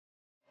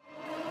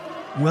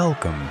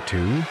Welcome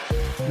to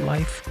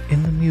Life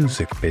in the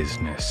Music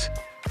Business,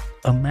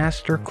 a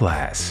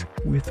masterclass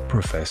with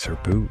Professor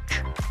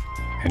Pooch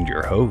and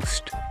your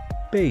host,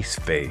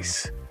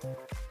 Bassface.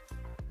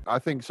 I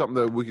think something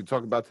that we could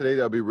talk about today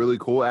that would be really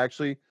cool,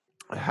 actually,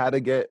 how to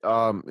get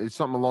it's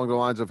something along the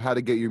lines of how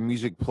to get your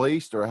music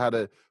placed, or how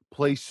to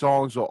place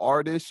songs or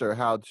artists, or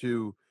how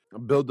to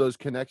build those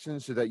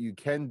connections so that you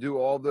can do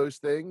all those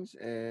things.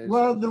 And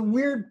Well, the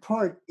weird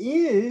part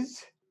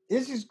is,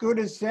 this is going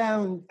to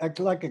sound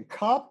like a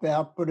cop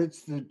out, but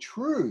it's the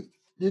truth.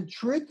 The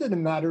truth of the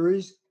matter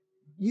is,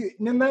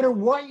 no matter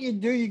what you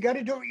do, you got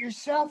to do it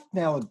yourself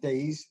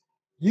nowadays.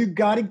 You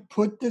got to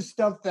put the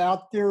stuff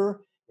out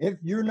there. If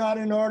you're not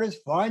an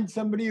artist, find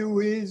somebody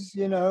who is,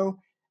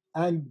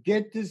 and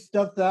get this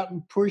stuff out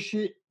and push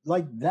it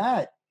like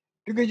that.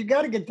 Because you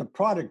got to get the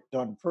product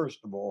done, first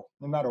of all,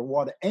 no matter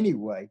what,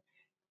 anyway.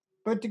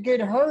 But to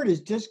get heard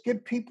is just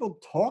get people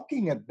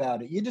talking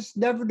about it. You just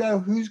never know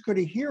who's going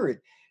to hear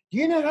it. Do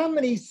you know how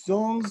many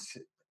songs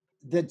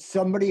that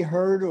somebody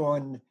heard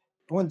on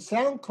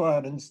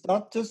SoundCloud and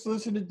stuff, just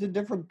listening to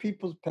different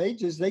people's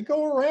pages? They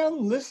go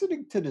around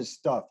listening to this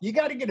stuff. You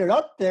got to get it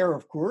up there,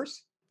 of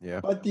course. yeah,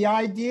 But the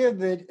idea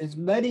of it, as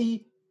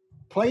many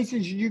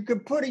places you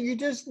could put it, you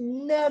just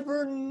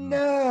never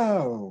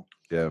know.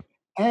 yeah,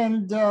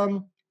 And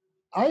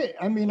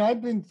I mean,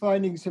 I've been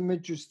finding some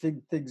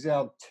interesting things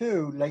out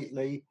too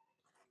lately.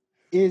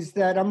 Is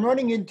that I'm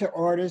running into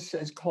artists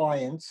as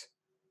clients,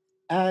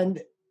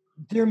 and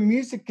their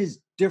music is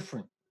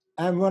different.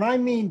 And when I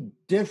mean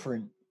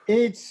different,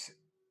 it's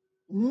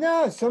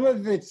no, some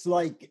of it's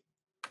like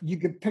you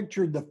could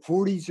picture the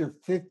 40s or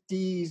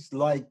 50s,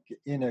 like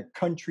in a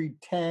country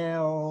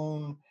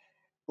town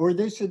or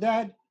this or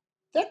that.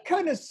 That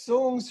kind of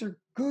songs are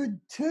good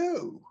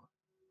too.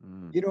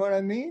 You know what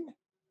I mean?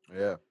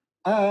 yeah,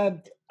 Uh,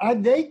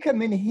 they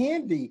come in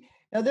handy.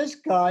 Now, this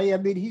guy, I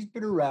mean, he's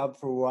been around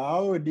for a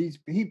while, and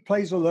he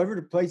plays all over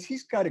the place.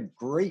 He's got a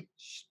great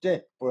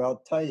shtick. Well,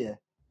 I'll tell you,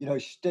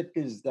 shtick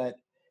is that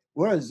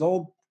one of his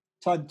old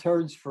time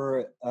terms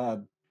for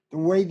the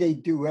way they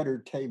do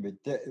entertainment,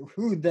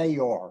 who they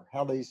are,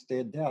 how they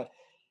stand out.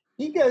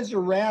 He goes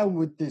around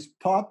with this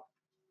pop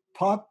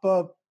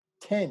up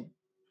tent,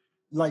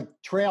 like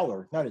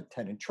trailer, not a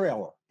tent, a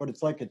trailer, but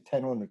it's like a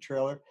tent on a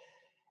trailer.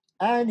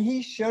 And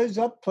he shows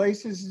up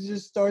places and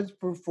just starts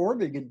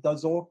performing and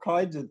does all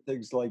kinds of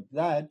things like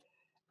that.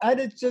 And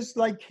it's just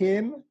like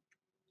him.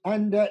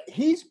 And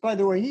he's, by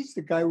the way, he's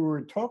the guy we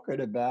were talking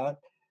about,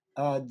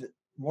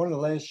 one of the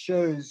last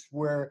shows,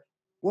 where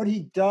what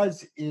he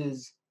does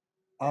is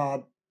uh,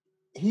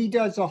 he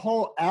does a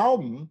whole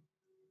album,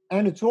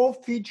 and it's all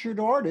featured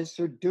artists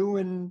are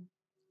doing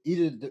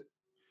either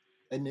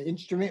an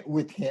instrument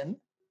with him,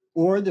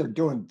 or they're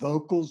doing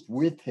vocals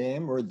with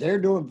him, or they're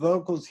doing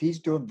vocals, he's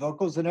doing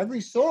vocals, and every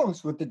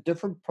song's with a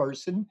different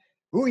person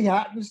who he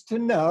happens to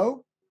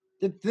know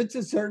that fits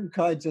a certain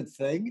kinds of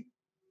thing.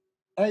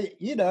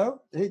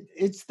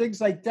 It's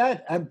things like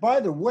that. And by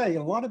the way,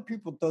 a lot of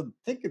people don't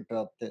think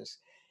about this,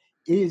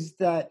 is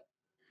that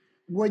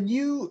when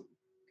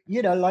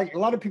like a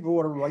lot of people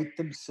want to write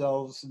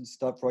themselves and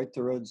stuff, write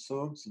their own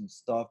songs and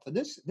stuff. And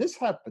this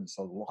happens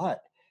a lot,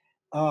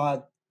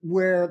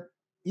 where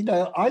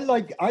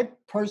I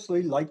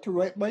personally like to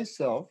write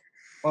myself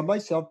by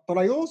myself, but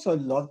I also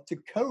love to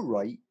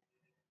co-write,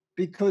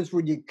 because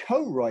when you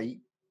co-write,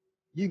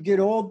 you get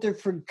all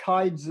different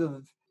kinds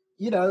of,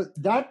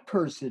 that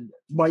person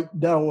might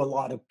know a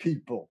lot of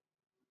people,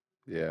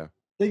 yeah,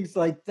 things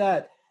like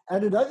that.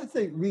 And another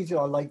reason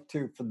I like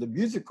to, from the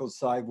musical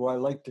side, why I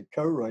like to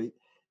co-write,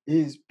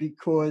 is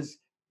because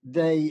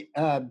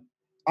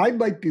I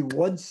might be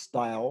one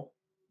style,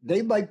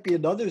 they might be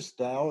another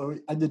style,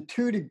 and the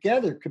two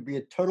together could be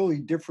a totally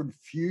different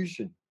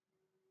fusion.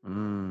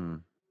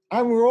 mm.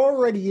 And we're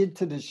already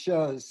into the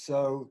show,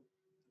 so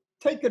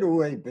take it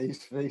away,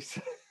 Bassface.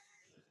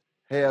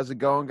 Hey, how's it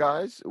going,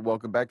 guys?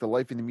 Welcome back to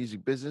Life in the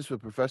Music Business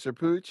with Professor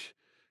Pooch.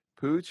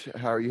 Pooch,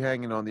 how are you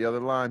hanging on the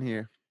other line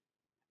here?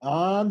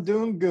 I'm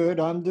doing good.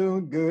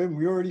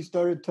 We already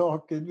started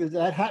talking.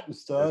 That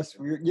happens to us.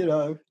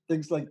 We're,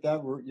 things like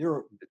that.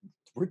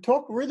 We're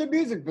talking. We're in the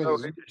music So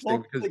business.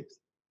 interesting,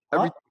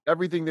 because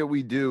everything that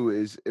we do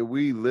is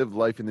we live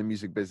life in the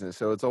music business.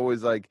 So it's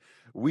always like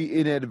we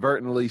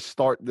inadvertently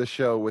start the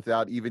show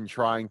without even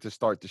trying to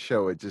start the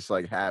show. It just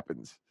like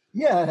happens.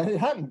 Yeah, it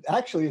happens.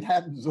 Actually, it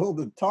happens all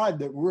the time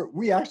that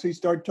we actually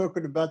start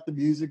talking about the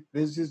music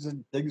business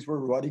and things we're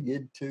running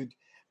into,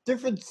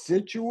 different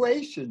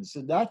situations,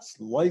 and that's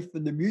life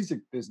in the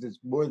music business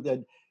more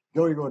than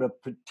going on a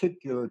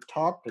particular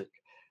topic.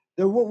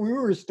 Then what we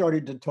were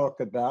starting to talk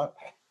about,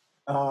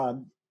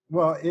 um,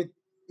 well,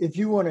 if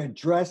you want to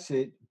address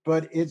it,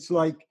 but it's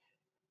like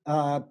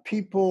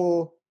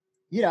people,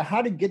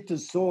 how to get the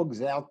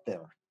songs out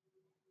there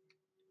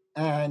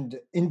and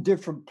in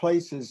different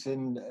places.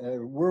 And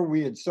where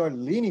we had started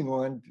leaning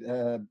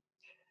on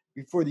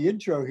before the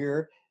intro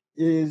here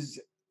is,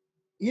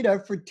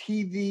 for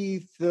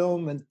TV,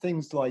 film, and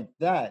things like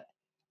that.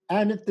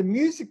 And if the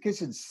music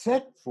isn't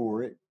set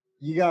for it,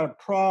 you got a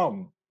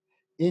problem.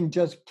 in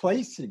just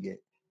placing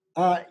it.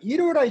 You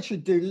know what I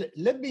should do?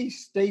 Let me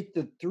state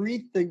the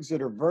 3 things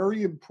that are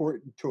very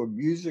important to a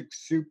music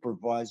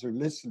supervisor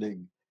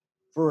listening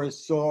for a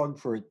song,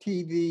 for a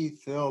TV,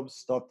 film,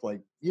 stuff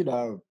like,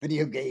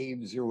 video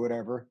games or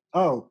whatever.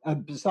 Oh,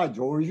 and besides,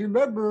 always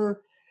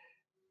remember,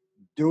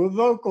 do a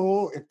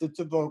vocal if it's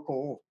a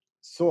vocal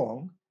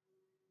song.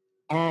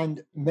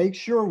 And make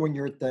sure when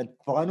you're at that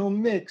final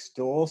mix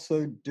to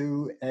also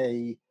do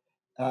a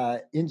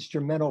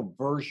instrumental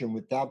version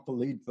without the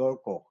lead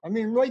vocal. I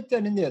mean, right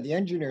then and there, the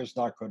engineer's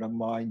not going to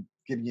mind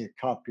giving you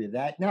a copy of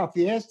that. Now, if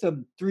you ask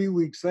them 3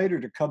 weeks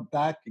later to come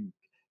back and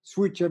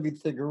switch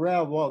everything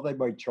around, well, they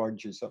might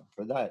charge you something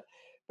for that.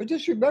 But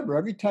just remember,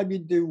 every time you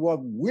do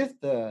one with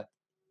the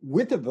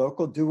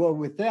vocal, do one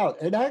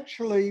without. And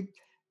actually,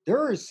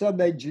 there are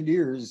some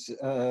engineers.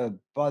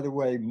 By the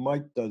way,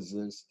 Mike does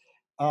this.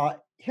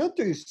 He'll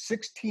do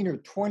 16 or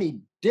 20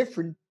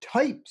 different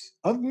types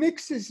of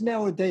mixes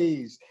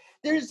nowadays.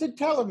 There's the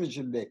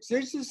television mix.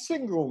 There's the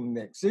single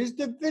mix. There's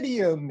the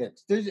video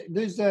mix.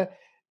 There's a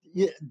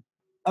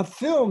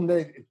film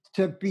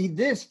to be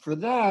this for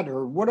that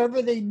or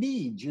whatever they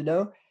need.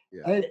 Yeah.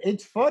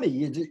 It's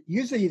funny.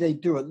 Usually they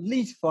do at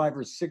least 5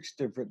 or 6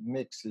 different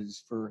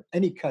mixes for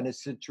any kind of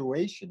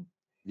situation.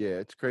 Yeah,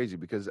 it's crazy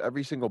because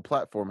every single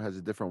platform has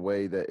a different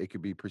way that it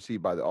could be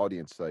perceived by the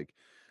audience. Like,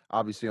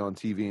 obviously on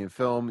TV and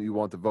film, you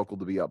want the vocal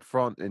to be up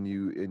front, and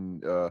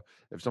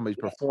if somebody's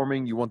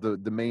performing, you want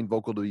the main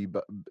vocal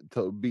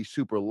to be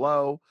super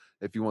low.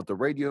 If you want the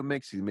radio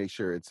mix, you make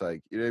sure it's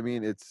like, you know what I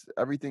mean? It's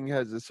everything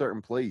has a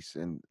certain place,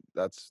 and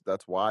that's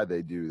why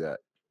they do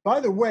that. By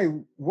the way,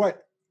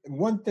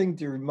 one thing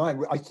to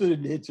remind, I still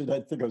didn't answer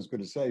that thing I was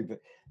going to say, but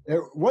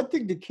one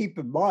thing to keep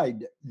in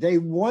mind, they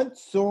want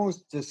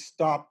songs to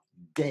stop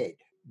dead.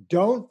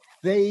 Don't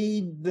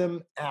fade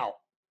them out.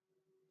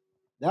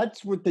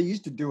 That's what they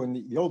used to do in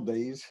the old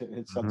days.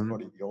 It sounds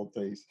funny, the old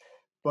days.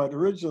 But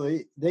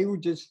originally, they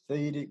would just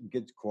fade it and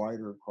get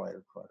quieter and quieter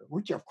and quieter,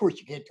 which, of course,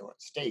 you can't do on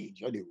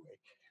stage anyway.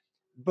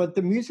 But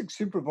the music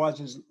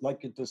supervisors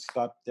like it to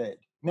stop dead.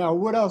 Now,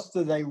 what else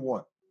do they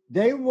want?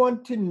 They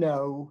want to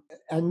know,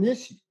 and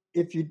this,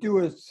 if you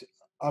do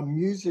a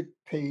music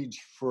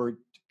page for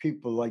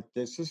people like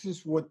this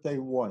is what they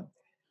want.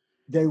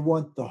 They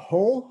want the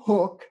whole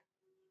hook,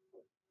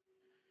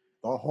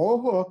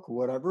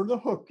 whatever the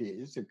hook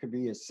is. It could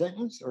be a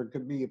sentence or it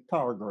could be a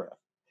paragraph.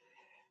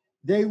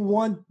 They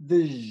want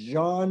the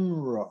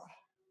genre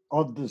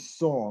of the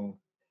song,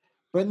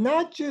 but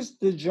not just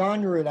the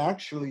genre it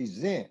actually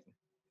is in,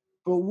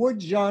 but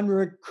what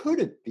genre could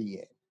it be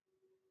in?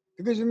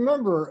 Because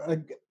remember,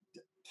 I'm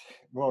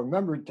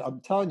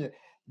telling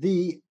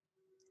you,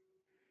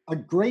 a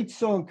great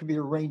song can be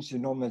arranged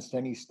in almost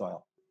any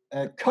style.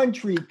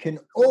 Country can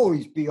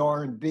always be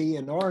R&B,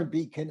 and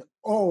R&B can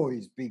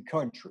always be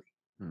country.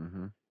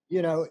 Mm-hmm.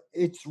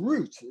 It's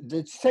roots,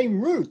 the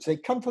same roots. They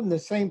come from the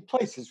same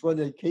places,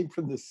 whether they came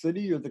from the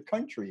city or the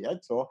country.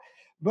 That's all.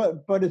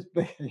 But it's,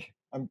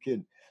 I'm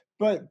kidding.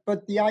 But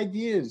the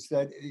idea is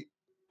that,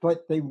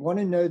 but they want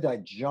to know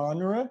that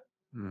genre,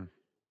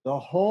 the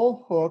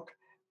whole hook.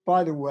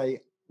 By the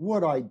way,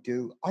 what I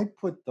do, I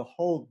put the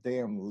whole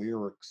damn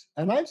lyrics,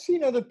 and I've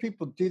seen other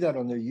people do that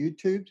on their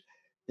YouTubes.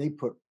 They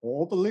put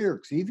all the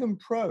lyrics, even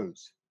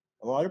prose,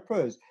 a lot of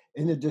prose,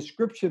 in the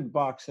description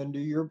box under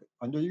your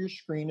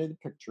screen of the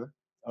picture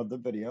of the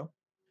video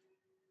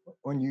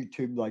on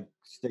YouTube, like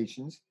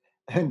stations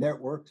and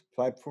networks,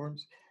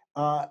 platforms.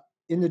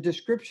 In the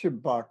description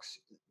box,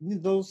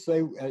 they'll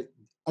say,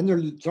 and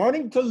they're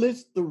starting to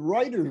list the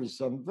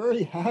writers. I'm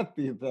very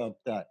happy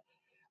about that.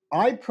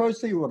 I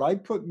personally, when I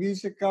put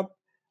music up,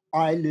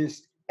 I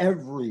list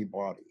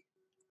everybody.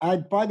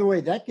 And by the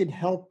way, that can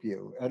help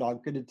you. And I'll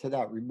get into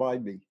that.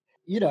 Remind me,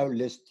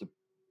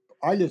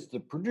 I list the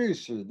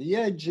producer, the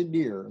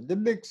engineer, the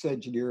mix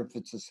engineer, if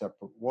it's a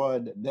separate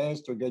one,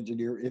 mastering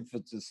engineer, if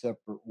it's a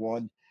separate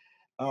one.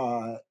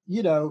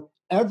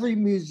 Every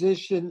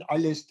musician, I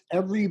list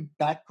every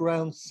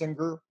background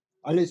singer.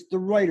 I list the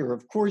writer.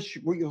 Of course,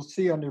 what you'll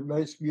see under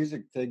most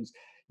music things,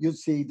 you'll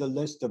see the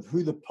list of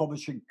who the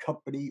publishing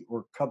company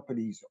or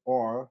companies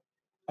are,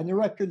 and the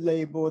record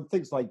label and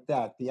things like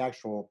that, the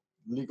actual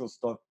legal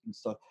stuff and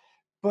stuff.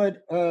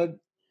 But I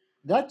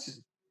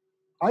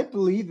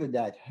believe in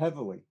that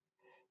heavily.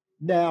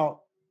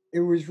 Now,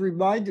 it was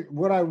reminded,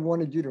 what I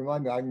wanted you to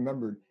remind me, I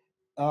remembered,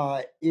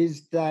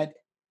 is that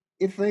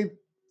it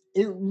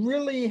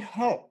really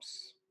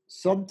helps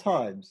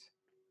sometimes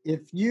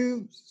if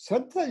you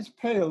sometimes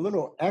pay a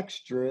little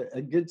extra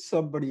and get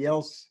somebody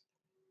else.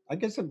 I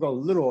guess I'm going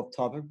a little off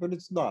topic, but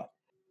it's not.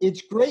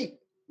 It's great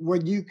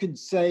when you can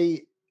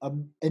say a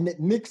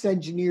mix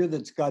engineer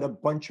that's got a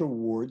bunch of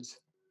awards,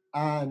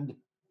 and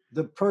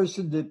the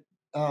person that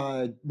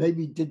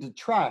maybe did the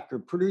track or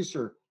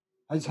producer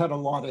has had a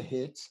lot of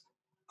hits.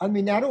 I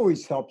mean, that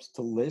always helps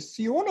to list.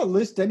 So you want to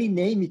list any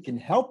name that can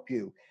help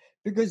you,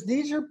 because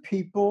these are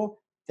people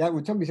that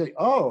when somebody say,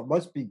 oh, it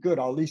must be good,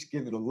 I'll at least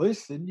give it a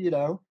listen,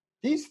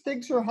 These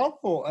things are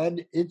helpful,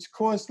 and it's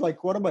cost,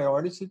 like one of my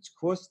artists, it's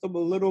cost them a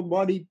little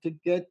money to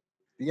get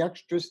the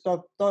extra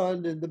stuff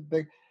done and the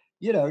big,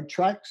 you know,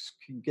 tracks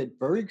can get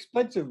very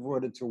expensive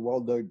when it's a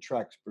well-known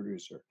tracks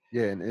producer.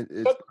 Yeah, and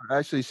it's But I've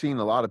actually seen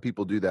a lot of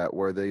people do that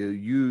where they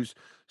use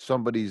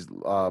somebody's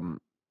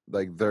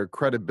like their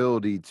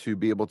credibility to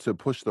be able to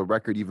push the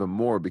record even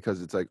more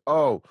because it's like,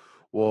 oh,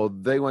 well,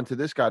 they went to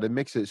this guy to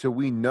mix it, so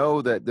we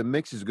know that the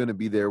mix is going to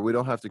be there. We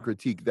don't have to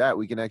critique that.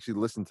 We can actually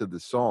listen to the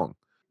song.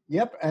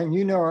 yep, and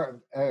you know,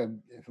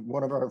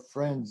 one of our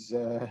friends,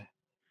 well,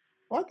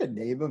 I can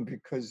name him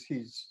because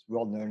he's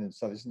well known and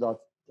stuff. It's not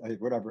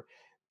whatever,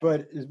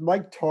 but is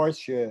Mike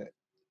Tarsha.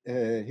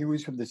 He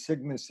was from the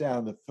Sigma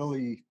Sound,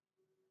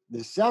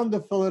 the sound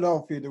of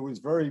Philadelphia that was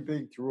very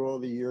big through all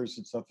the years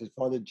and stuff. His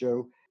father,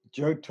 Joe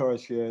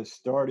Tarsha,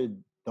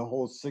 started the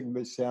whole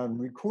Sigma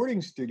Sound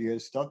recording studio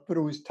stuff, but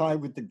it was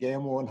tied with the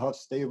Gamble and Huff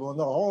stable and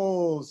the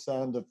whole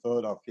sound of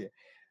Philadelphia.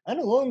 And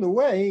along the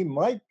way,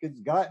 Mike has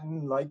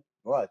gotten like,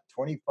 what,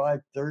 25,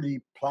 30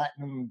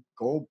 platinum,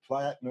 gold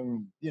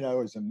platinum, you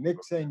know, as a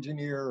mix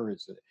engineer, or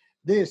as a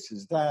this,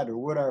 is that, or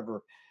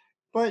whatever.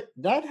 But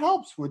that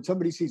helps when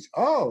somebody sees,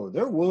 oh,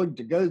 they're willing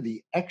to go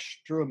the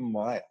extra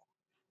mile.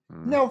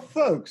 Now,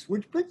 folks,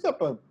 which brings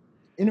up an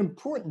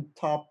important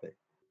topic,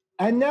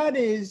 and that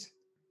is,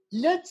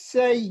 let's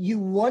say you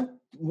want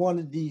one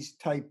of these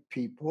type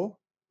people,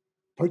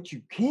 but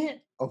you can't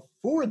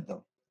afford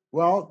them.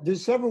 Well,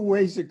 there's several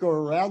ways to go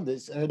around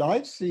this, and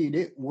I've seen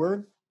it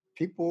where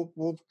people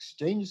will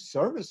exchange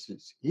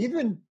services.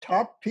 Even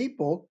top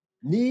people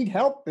need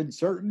help in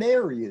certain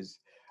areas.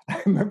 I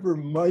remember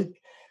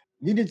Mike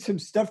needed some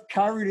stuff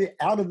carried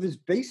out of his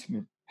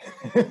basement.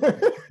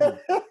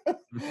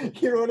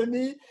 You know what I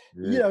mean?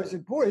 Yeah. You know, I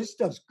said, boy, this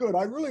stuff's good.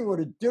 I really want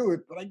to do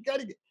it, but I got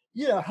to get,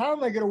 you know, how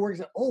am I going to work?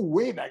 Oh,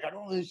 wait, I got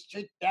all this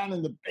shit down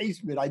in the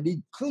basement. I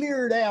need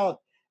cleared out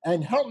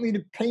and help me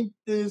to paint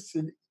this.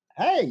 And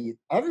hey,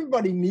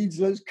 everybody needs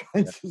those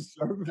kinds of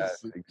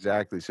services.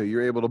 Exactly. So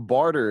you're able to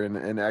barter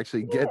and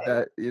actually get Yeah.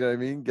 that, you know what I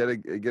mean?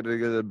 Get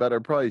a better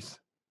price.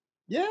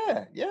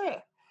 Yeah, yeah.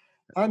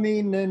 I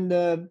mean,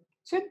 and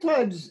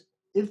sometimes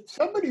if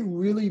somebody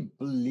really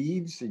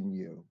believes in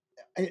you,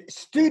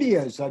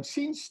 studios, I've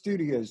seen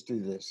studios do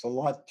this a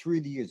lot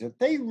through the years. If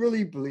they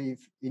really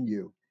believe in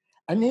you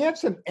and they have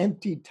some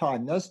empty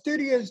time, now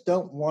studios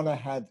don't want to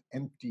have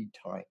empty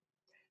time.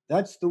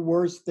 That's the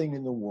worst thing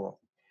in the world.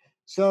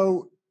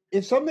 So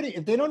if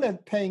they don't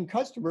have paying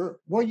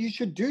customer, well, you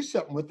should do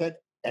something with that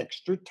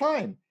extra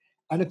time.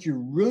 And if you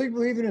really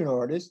believe in an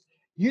artist,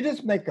 you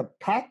just make a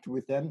pact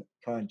with them,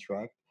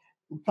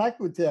 pact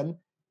with them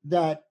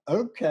that,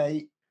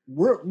 okay,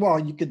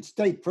 you can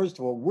state, first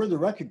of all, we're the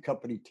record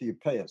company till you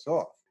pay us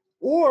off.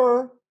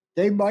 Or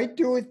they might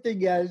do a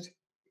thing as,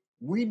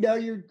 we know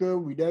you're good,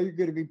 we know you're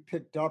going to be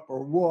picked up,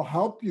 or we'll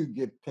help you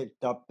get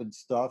picked up and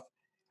stuff.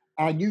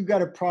 And you got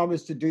to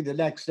promise to do the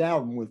next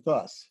album with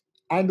us.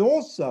 And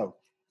also,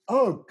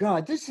 oh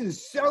God, this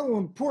is so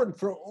important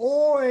for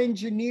all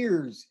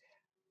engineers.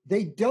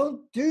 They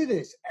don't do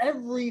this.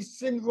 Every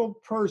single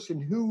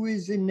person who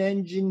is an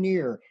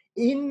engineer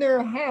in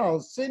their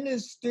house, in a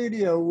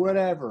studio,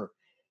 whatever,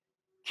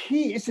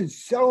 this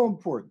is so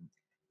important.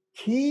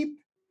 Keep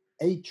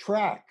a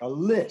track, a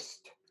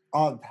list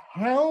of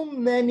how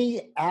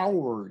many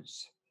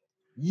hours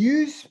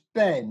you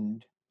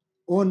spend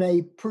on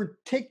a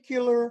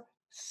particular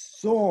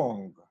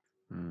song.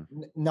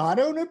 Not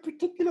on a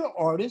particular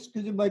artist,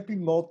 because it might be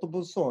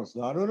multiple songs,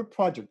 not on a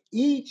project.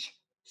 Each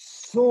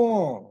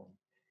song.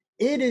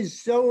 It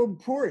is so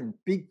important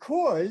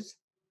because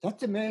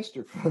that's a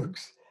master,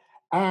 folks.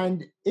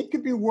 And it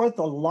could be worth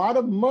a lot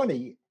of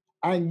money.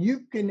 And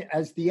you can,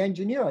 as the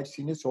engineer, I've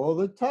seen this all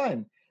the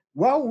time.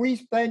 Well, we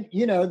spent,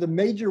 you know, the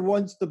major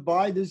wants to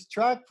buy this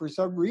track for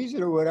some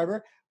reason or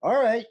whatever.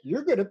 All right,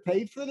 you're going to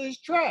pay for this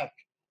track.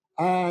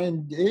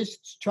 And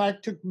this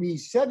track took me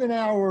 7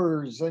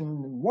 hours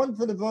and one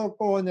for the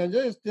vocal and then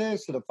this,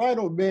 and the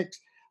final mix.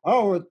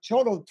 Oh, a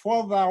total of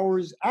 12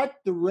 hours at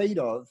the rate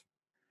of,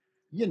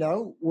 you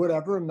know,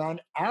 whatever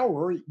amount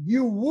hour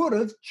you would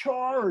have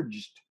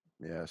charged.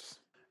 Yes.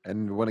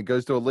 And when it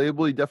goes to a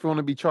label, you definitely want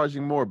to be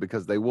charging more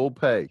because they will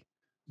pay.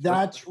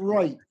 That's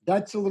right.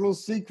 That's a little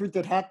secret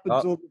that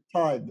happens all the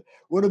time.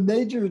 When a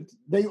major,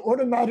 they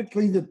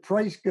automatically, the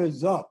price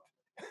goes up.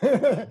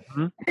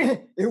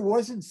 It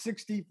wasn't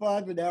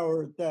 65 an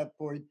hour at that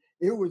point.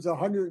 It was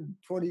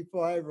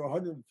 125 or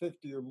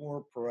 150 or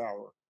more per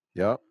hour.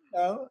 Yep. You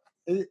know,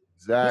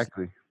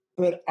 Exactly.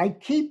 But I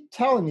keep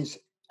telling you,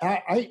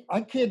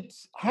 I can't,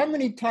 how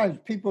many times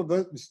people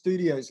go to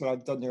studios that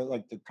I've done there,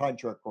 like the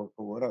contract work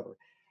or whatever,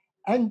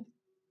 and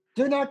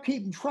they're not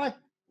keeping track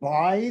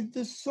by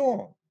the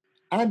song.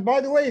 And by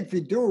the way, if you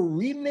do a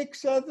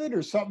remix of it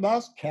or something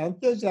else,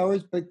 count those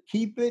hours, but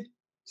keep it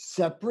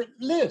separate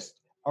list.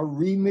 A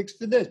remix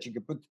to this. You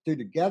can put the two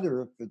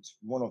together if it's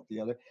one off the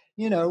other,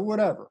 you know,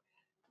 whatever.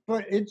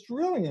 But it's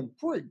really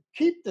important.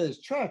 Keep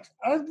those tracks.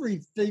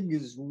 Everything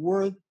is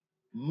worth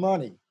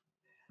money.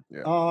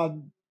 Yeah.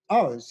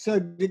 So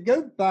to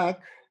go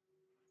back,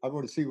 I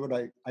want to see what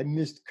I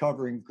missed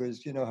covering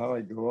because you know how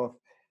I go off.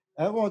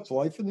 Well, it's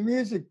life in the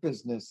music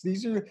business.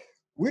 These are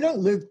we don't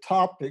live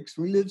topics,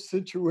 we live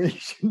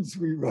situations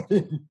we run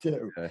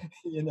into, Okay.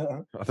 you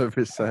know.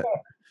 100%.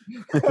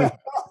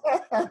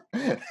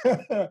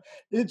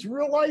 It's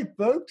real life,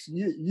 folks.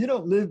 You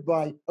don't live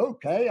by,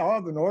 okay, I'll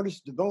have an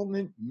artist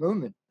development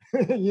moment.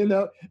 You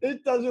know,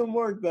 it doesn't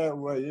work that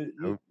way.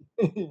 Nope.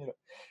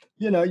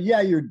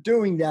 Yeah, you're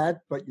doing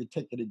that, but you're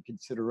taking into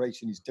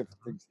consideration these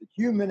different things, the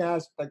human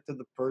aspect of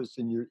the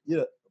person,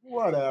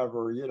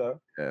 whatever,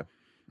 Yeah.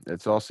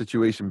 It's all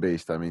situation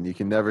based. I mean, you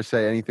can never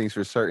say anything's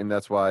for certain.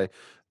 That's why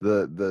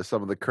the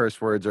some of the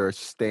curse words are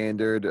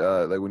standard.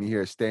 Like when you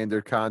hear a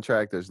standard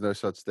contract, there's no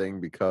such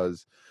thing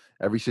because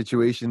every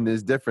situation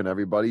is different.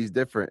 Everybody's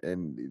different,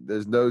 and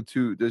there's no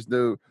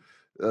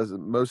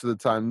most of the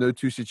time no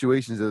two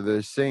situations are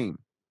the same,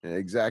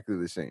 exactly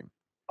the same.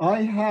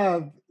 I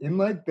have in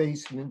my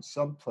basement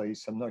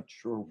someplace, I'm not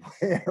sure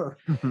where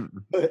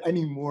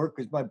anymore,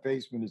 because my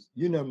basement is,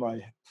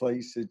 my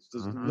place, it's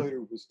just Mhm.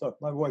 littered with stuff.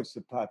 My wife's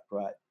a pack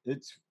rat.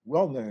 It's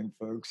well known,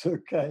 folks.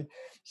 Okay.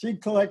 She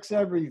collects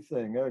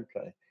everything.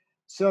 Okay.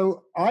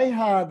 So I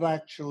have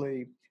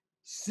actually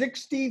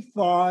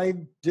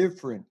 65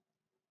 different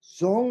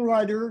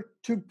songwriter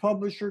to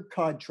publisher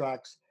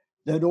contracts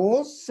that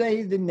all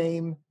say the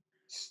name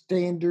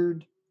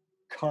standard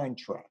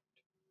contract.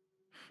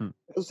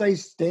 They'll say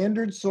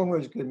standard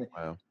songwriters agreement,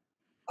 Wow.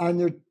 and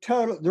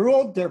they're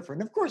all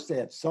different. Of course, they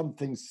have some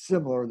things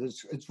similar.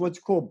 It's what's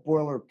called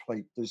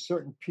boilerplate. There's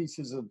certain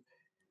pieces of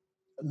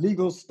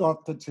legal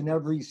stuff that's in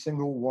every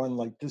single one,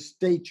 like the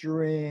state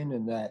you're in,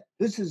 and that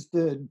this is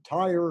the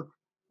entire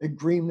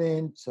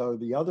agreement, so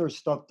the other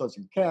stuff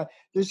doesn't count.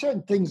 There's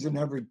certain things in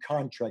every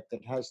contract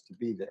that has to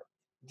be there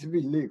to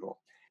be legal.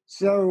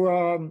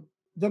 So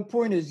the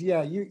point is,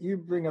 yeah, you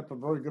bring up a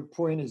very good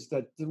point, is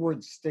that the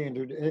word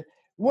standard,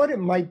 what it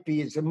might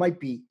be is it might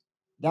be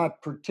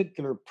that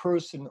particular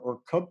person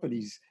or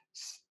company's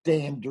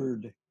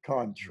standard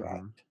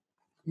contract,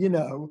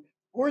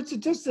 or it's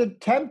just a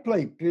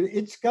template.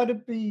 It's got to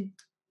be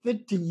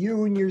fit to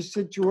you and your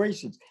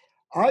situations.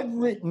 I've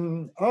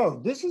written,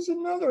 this is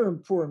another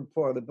important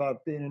part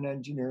about being an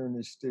engineer in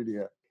a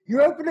studio.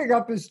 You're opening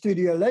up a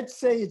studio, let's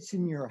say it's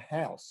in your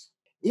house.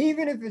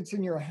 Even if it's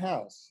in your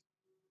house,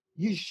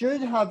 you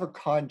should have a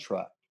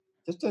contract,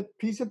 just a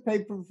piece of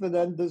paper for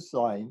them to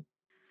sign,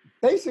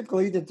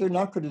 basically that they're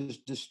not going to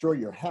destroy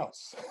your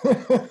house.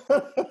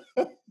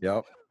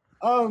 Yep.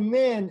 Oh,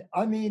 man.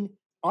 I mean,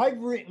 I've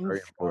written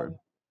Very important.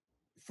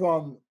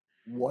 from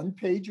 1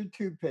 page or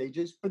 2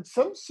 pages, but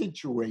some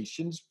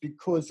situations,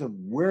 because of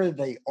where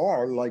they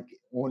are, like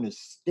on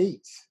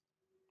estates,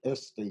 I'm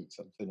saying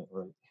it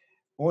right,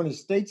 on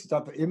estate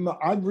stuff,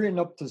 I've written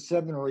up to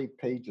 7 or 8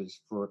 pages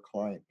for a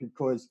client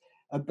because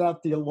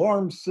about the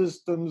alarm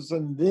systems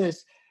and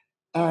this,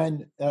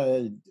 and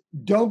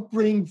don't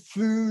bring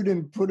food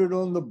and put it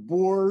on the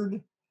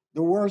board.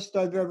 The worst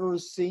I've ever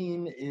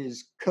seen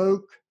is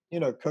Coke,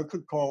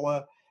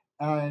 Coca-Cola,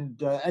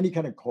 and any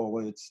kind of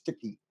cola, it's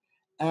sticky,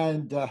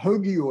 and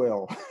hoagie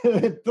oil.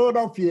 In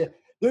Philadelphia,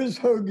 there's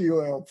hoagie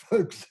oil,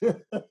 folks.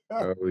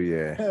 Oh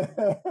yeah.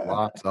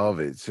 Lots of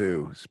it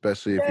too,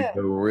 especially if you Yeah.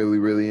 go really,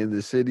 really in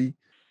the city.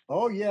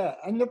 Oh, yeah.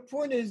 And the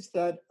point is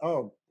that,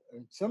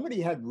 somebody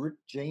had Rick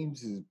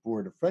James's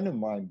board. A friend of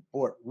mine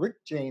bought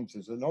Rick James,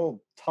 is an old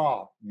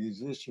top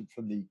musician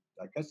from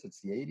I guess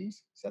it's the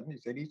 80s,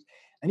 70s, 80s.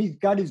 And he's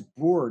got his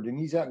board and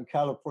he's out in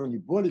California. He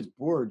bought his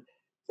board.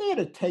 They had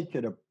to take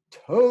it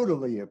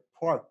totally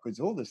apart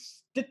because all the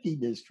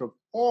stickiness from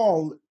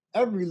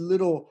every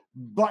little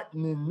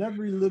button and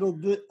every little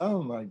bit.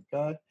 Oh my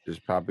God.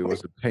 Just probably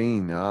was a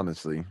pain,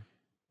 honestly.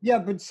 Yeah,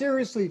 but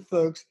seriously,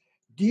 folks,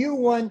 do you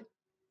want?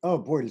 Oh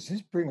boy, does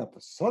this bring up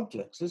a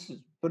subject?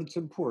 But it's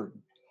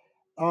important.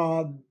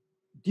 Um,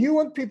 do you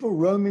want people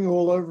roaming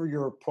all over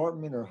your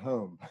apartment or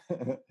home?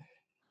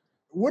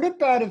 What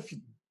about if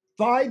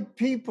 5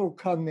 people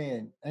come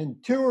in and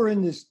 2 are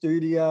in the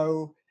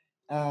studio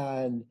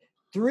and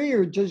 3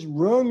 are just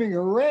roaming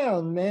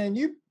around? Man,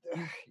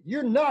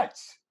 you're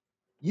nuts.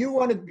 You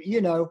want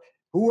to,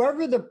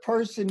 whoever the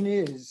person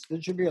is,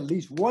 there should be at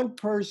least one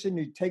person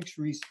who takes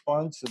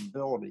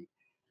responsibility.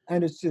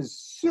 And it's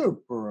just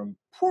super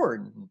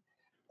important.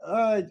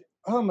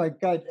 Oh my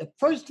God.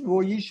 First of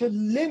all, you should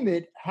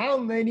limit how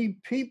many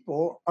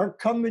people are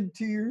coming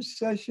to your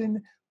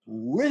session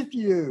with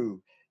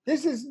you.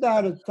 This is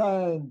not a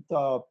time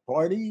to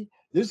party.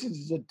 This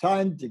is a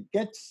time to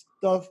get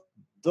stuff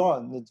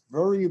done that's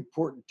very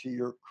important to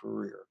your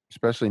career.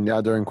 Especially now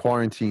during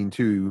quarantine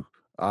too.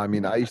 I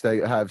mean, I used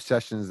to have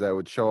sessions that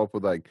would show up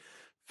with like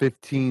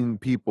 15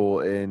 people,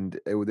 and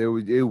it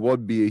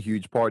would be a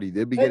huge party.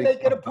 They'd be They getting make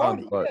it a stuff done,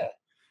 party, but yeah.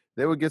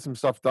 they would get some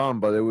stuff done,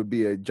 but it would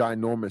be a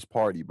ginormous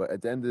party. But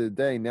at the end of the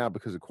day, now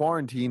because of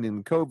quarantine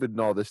and COVID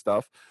and all this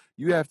stuff,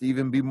 you have to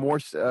even be more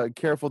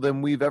careful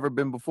than we've ever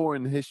been before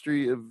in the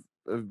history of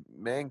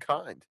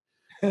mankind.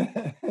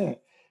 And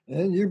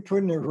you're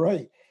putting it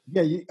right.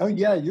 Yeah.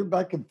 You're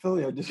back in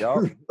Philly. I just Yep.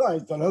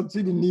 realized I don't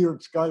see the New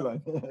York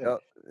skyline. Yep,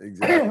 It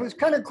exactly. was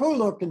kind of cool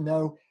looking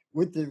though,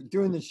 with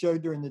doing the show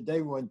during the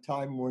day one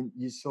time when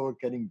you saw it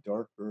getting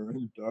darker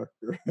and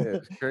darker. Yeah,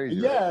 it's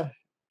crazy, right? Yeah.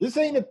 This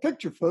ain't a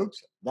picture,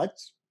 folks.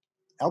 That's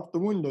out the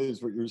window,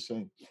 is what you're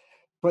saying.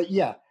 But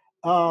yeah,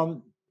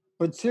 um,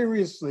 but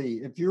seriously,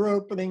 if you're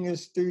opening a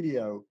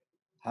studio,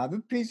 have a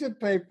piece of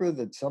paper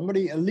that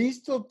somebody at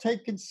least will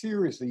take it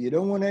seriously. You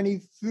don't want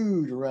any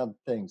food around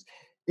things.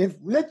 If,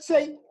 let's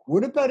say,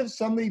 what about if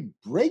somebody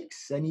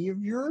breaks any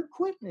of your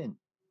equipment?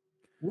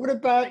 What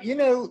about,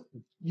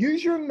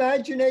 use your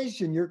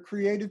imagination. You're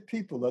creative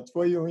people. That's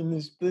why you're in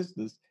this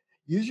business.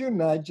 Use your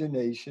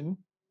imagination.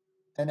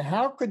 And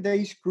how could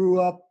they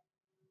screw up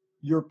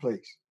your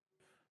place?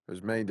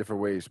 There's many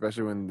different ways,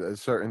 especially when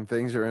certain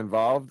things are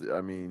involved.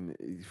 I mean,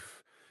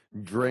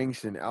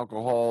 drinks and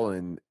alcohol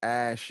and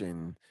ash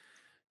and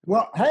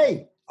Well,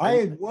 hey, I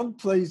and had one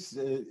place,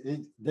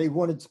 they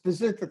wanted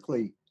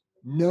specifically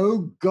no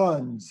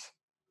guns,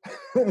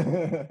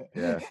 yeah,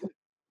 yeah,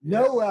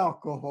 no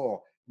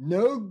alcohol,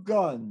 no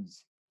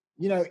guns,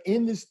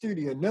 in the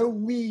studio, no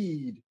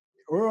weed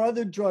or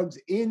other drugs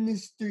in the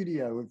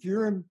studio. If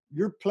you're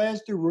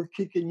plaster, we're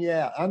kicking you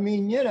out. I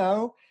mean,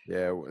 yeah.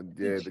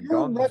 it's The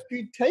your guns.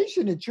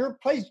 reputation. It's your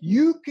place.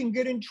 You can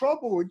get in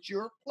trouble. It's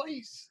your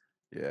place.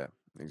 Yeah,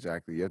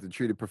 exactly. You have to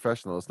treat it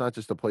professional. It's not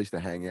just a place to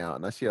hang out.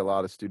 And I see a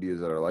lot of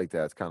studios that are like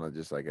that. It's kind of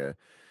just like a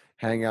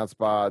hangout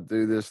spot.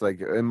 Do this. Like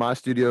in my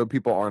studio,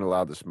 people aren't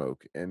allowed to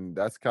smoke, and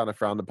that's kind of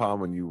frowned upon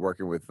when you're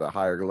working with the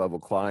higher level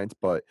clients.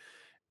 But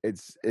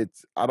it's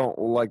I don't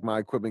like my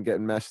equipment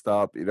getting messed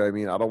up. You know what I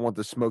mean? I don't want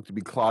the smoke to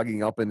be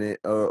clogging up in it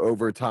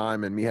over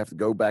time, and me have to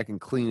go back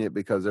and clean it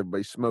because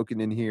everybody's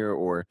smoking in here,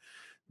 or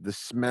the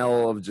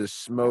smell of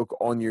just smoke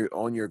on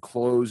your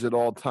clothes at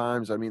all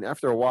times. I mean,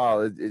 after a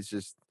while, it's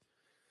just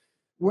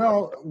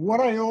Well, what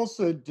I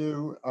also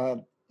do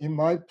in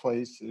my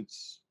place,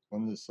 it's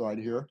on this side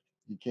here,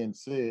 you can't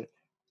see it.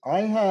 I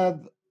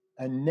have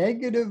a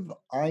negative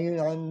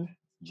ion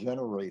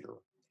generator.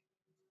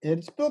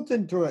 It's built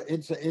into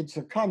it's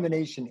a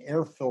combination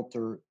air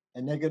filter,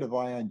 a negative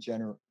ion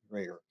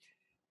generator.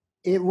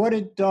 What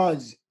it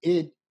does,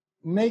 it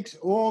makes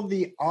all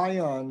the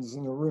ions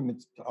in the room.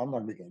 I'm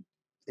not going to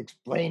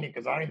explain it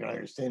because I don't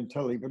understand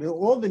totally, but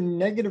all the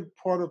negative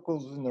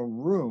particles in the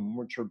room,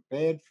 which are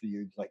bad for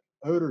you, like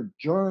odor,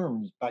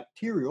 germs,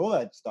 bacteria, all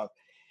that stuff,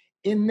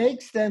 it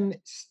makes them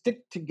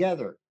stick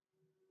together.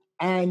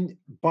 And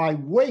by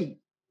weight,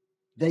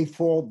 they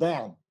fall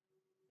down.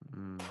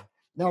 mm,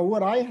 Now,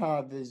 what I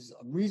have is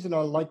a reason I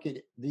like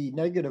it, the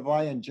negative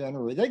ion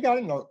generator. They got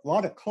in a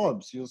lot of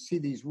clubs. You'll see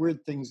these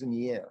weird things in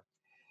the air,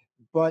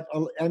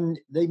 and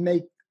they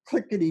make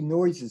clickety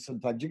noises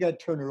sometimes. You got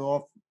to turn it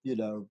off,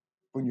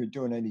 when you're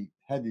doing any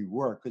heavy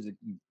work because it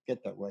can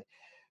get that way.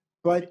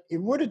 But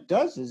what it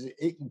does is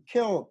it can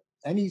kill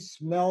any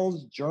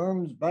smells,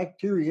 germs,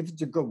 bacteria if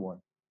it's a good one.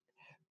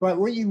 But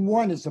what you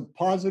want is a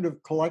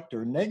positive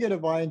collector,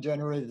 negative ion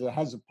generator that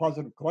has a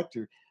positive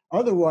collector.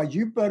 Otherwise,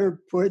 you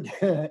better put,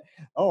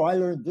 oh, I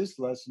learned this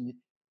lesson.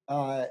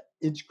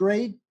 It's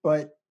great,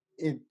 but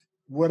if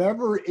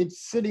whatever it's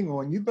sitting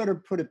on, you better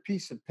put a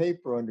piece of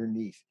paper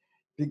underneath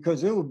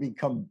because it will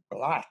become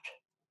black.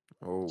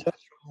 oh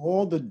Just from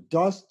all the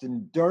dust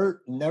and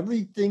dirt and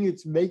everything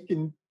it's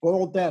making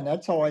fall down.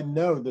 That's how I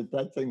know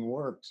that thing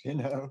works.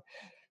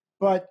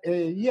 But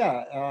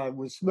yeah,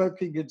 with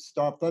smoking and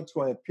stuff, that's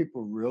why if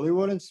people really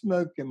want to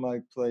smoke in my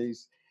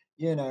place,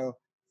 you know,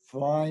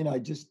 fine. I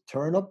just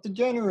turn up the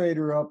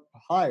generator up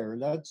higher.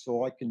 That's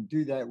all. I can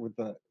do that with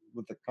the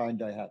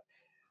kind I have.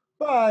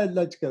 But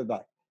let's go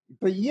back.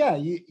 But yeah,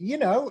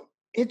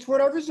 it's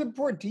whatever's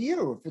important to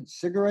you. If it's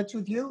cigarettes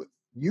with you,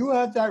 you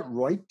have that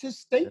right to yeah,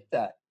 state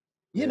that.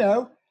 You yeah,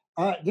 know,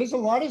 there's a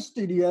lot of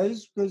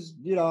studios because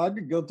I've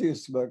been guilty of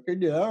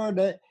smoking.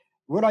 And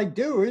what I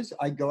do is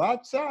I go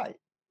outside.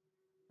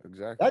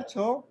 exactly. That's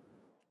all.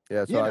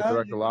 Yeah, so You I know,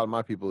 direct a lot of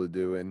my people to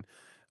do, and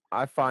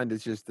I find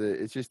it's just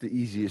the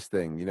easiest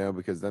thing,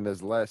 because then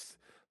there's less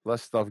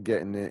stuff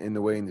getting in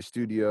the way in the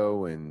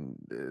studio, and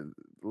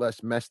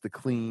less mess to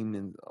clean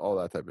and all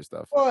that type of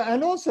stuff. well,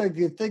 and also if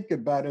you think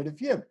about it,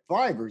 if you have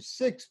 5 or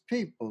 6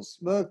 people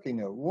smoking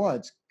at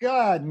once,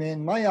 God,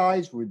 man, my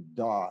eyes would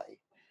die.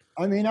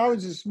 I mean, I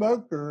was a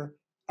smoker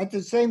at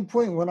the same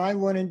point when I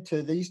went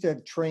into. They used to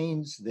have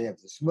trains. They have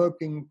the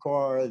smoking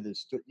car, the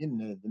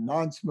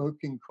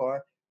non-smoking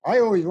car. I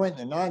always went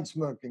in the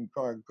non-smoking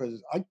car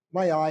because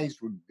my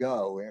eyes would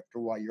go after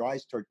a while. Your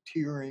eyes start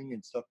tearing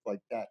and stuff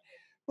like that.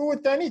 But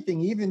with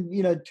anything, even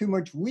too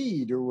much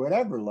weed or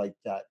whatever like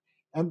that.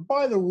 And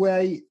by the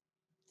way,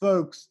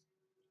 folks,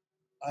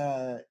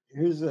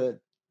 here's a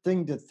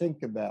thing to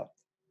think about.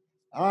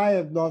 I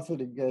have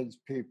nothing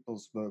against people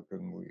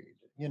smoking weed,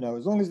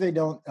 as long as they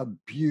don't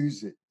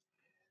abuse it.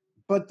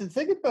 But the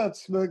thing about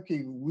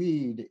smoking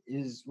weed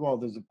is, well,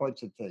 there's a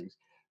bunch of things.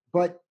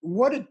 But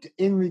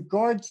in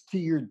regards to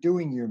your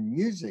doing your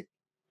music,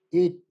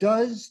 it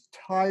does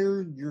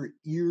tire your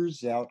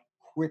ears out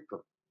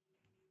quicker.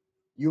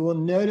 You will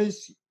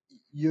notice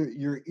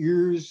your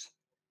ears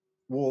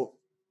will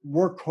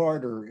work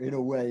harder in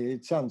a way.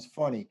 It sounds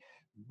funny,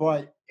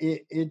 but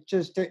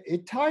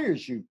it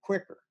tires you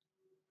quicker.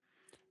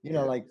 you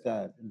know, Yeah. like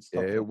that and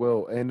Yeah, stuff it like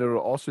will, and it'll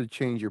also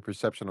change your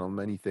perception on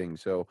many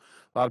things. So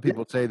a lot of that.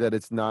 people say that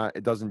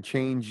it doesn't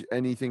change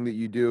anything that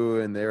you do,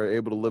 and they're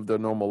able to live their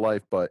normal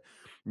life. But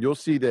you'll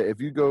see that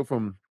if you go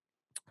from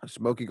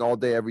smoking all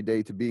day every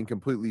day to being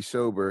completely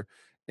sober,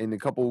 in a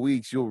couple of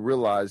weeks, you'll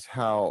realize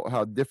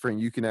how different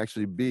you can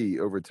actually be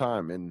over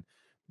time. And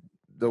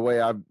the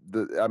way I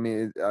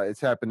mean,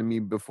 it's happened to me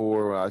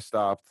before when I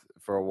stopped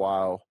for a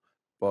while,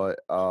 but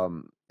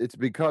it's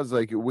because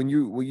like when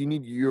you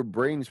need your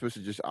brain's supposed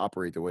to just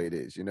operate the way it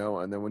is, and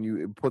then when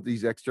you put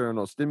these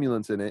external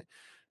stimulants in it,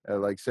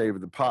 like say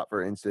with the pot,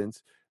 for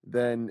instance,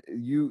 then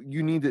you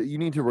need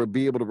to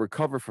be able to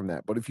recover from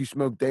that. But if you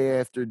smoke day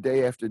after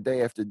day after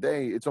day after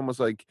day, it's almost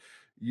like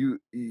you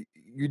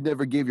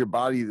never gave your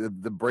body the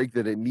break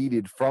that it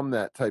needed from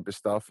that type of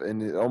stuff,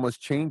 and it almost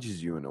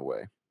changes you in a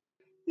way.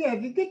 Yeah,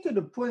 if you get to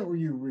the point where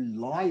you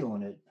rely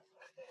on it,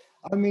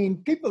 I mean,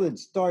 people that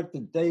start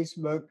the day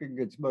smoking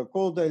and smoke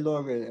all day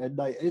long at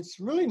night, it's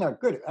really not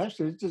good.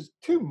 Actually, it's just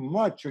too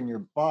much on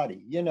your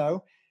body, you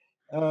know.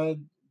 Uh,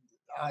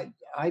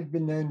 I've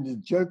been known to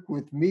joke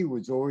with me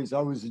was always I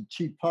was a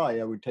cheap high.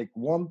 I would take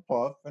one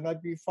puff and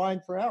I'd be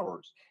fine for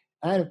hours.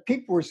 And if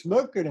people were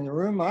smoking in the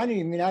room, I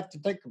didn't even have to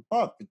take a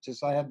puff. It's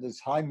just I have this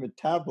high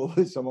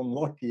metabolism. I'm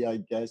lucky, I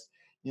guess.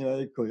 You know,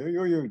 they call you,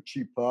 you're a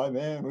cheap high,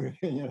 man.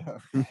 You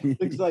know,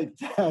 things like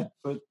that.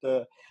 But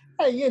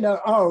hey, you know,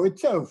 oh,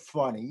 it's so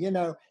funny. You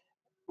know,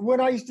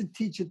 when I used to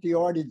teach at the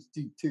Art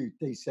Institute,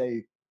 they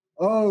say,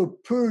 "Oh,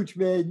 Pooch,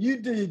 man, you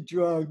do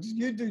drugs.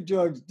 You do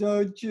drugs,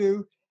 don't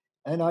you?"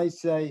 And I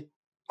say,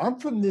 "I'm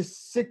from the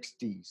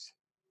 '60s.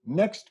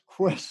 Next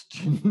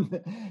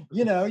question."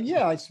 You know,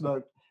 yeah, I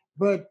smoked,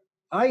 but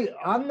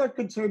I'm not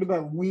concerned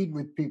about weed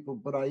with people,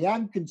 but I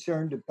am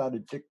concerned about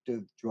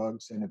addictive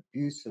drugs and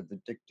abuse of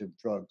addictive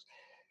drugs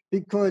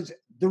because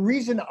the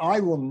reason I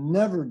will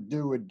never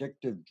do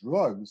addictive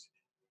drugs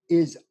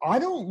is I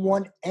don't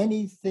want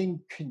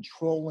anything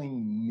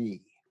controlling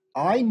me.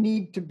 I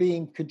need to be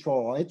in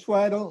control. That's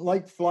why I don't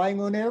like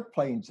flying on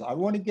airplanes. I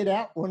want to get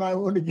out when I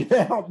want to get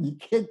out. And you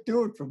can't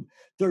do it from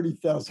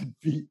 30,000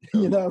 feet,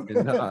 No, you know.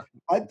 you're not.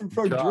 I You can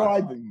prefer try.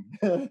 driving.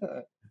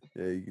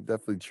 Yeah, you can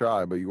definitely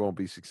try, but you won't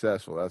be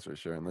successful. That's for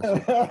sure, unless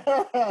you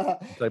have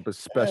some type of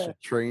special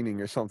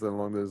training or something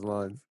along those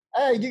lines.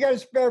 Hey, you got a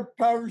spare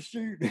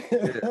parachute?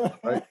 Yeah,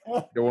 right.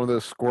 Get one of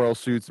those squirrel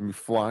suits and be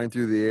flying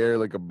through the air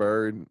like a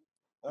bird.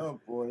 Oh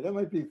boy, that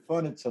might be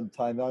fun at some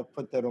time. I'll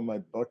put that on my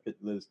bucket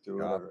list or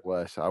God whatever.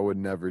 bless. I would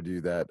never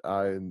do that.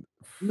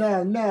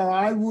 No, no,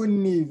 I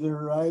wouldn't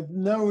either. I have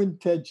no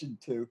intention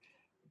to.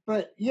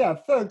 But yeah,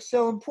 folks,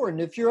 so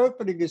important. If you're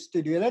opening a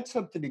studio, that's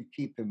something to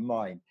keep in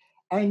mind.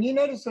 And you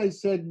notice I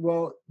said,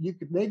 well, you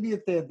could maybe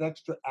if they have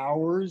extra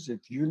hours,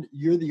 if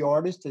you're the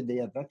artist and they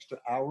have extra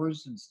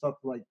hours and stuff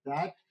like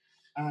that,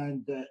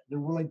 and they're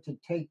willing to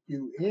take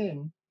you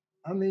in.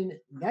 I mean,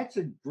 that's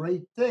a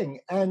great thing.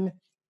 And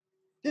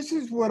this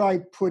is what I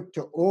put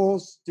to all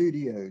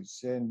studios,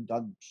 and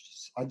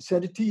I've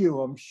said it to you,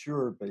 I'm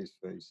sure,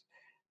 Baseface.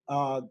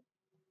 Uh,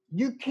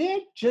 you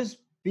can't just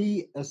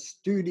be a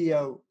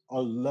studio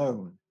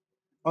alone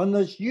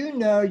unless you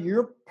know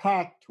you're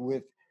packed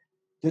with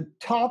the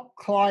top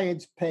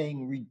clients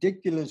paying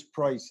ridiculous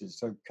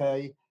prices.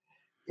 Okay,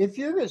 if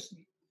you're a,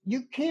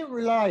 you can't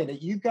rely on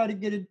it. You got to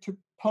get into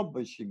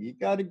publishing. You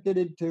got to get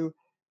into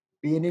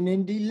being an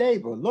indie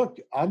label. Look,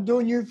 I'm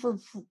doing you for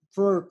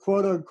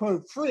quote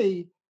unquote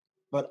free,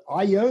 but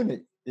I own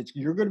it. It's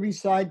you're going to be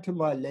signed to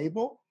my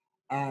label,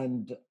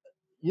 and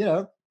you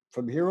know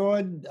from here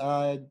on,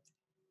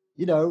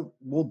 you know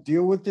we'll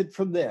deal with it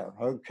from there.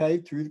 Okay,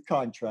 through the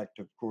contract,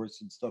 of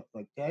course, and stuff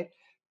like that.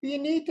 But you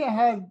need to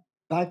have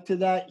back to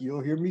that.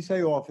 You'll hear me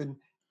say often.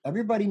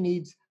 Everybody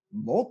needs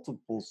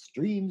multiple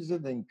streams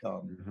of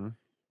income. Mhm.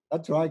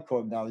 That's what I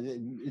call it now.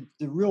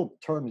 The real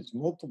term is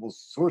multiple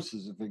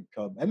sources of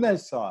income.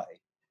 MSI.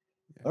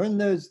 Yeah. Learn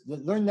those.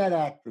 Learn that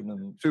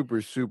acronym.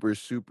 Super, super,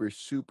 super,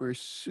 super,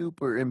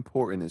 super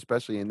important,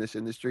 especially in this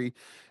industry.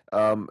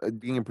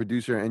 Being a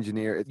producer,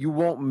 engineer, you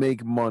won't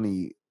make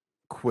money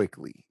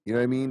quickly. You know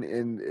what I mean?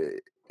 And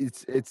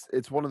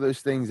it's one of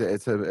those things that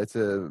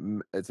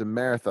it's a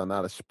marathon,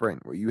 not a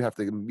sprint, where you have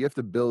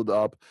to build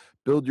up,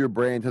 build your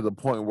brand to the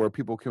point where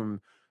people can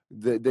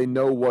they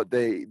know what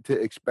they to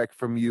expect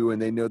from you, and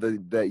they know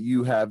that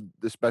you have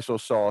the special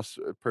sauce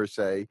per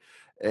se,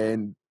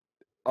 and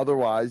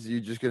otherwise, you're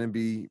just going to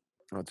be.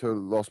 I totally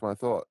lost my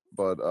thought.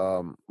 But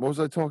what was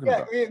I talking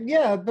Yeah, about?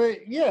 yeah,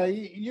 but yeah,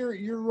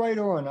 you're right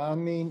on. I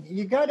mean,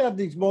 you got to have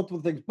these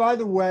multiple things. By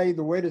the way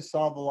to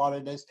solve a lot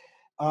of this,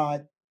 uh,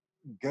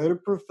 go to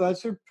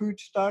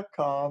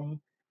professorpooch.com.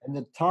 In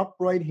the top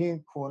right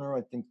hand corner,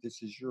 I think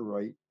this is your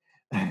right.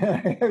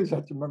 I always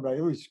have to remember, I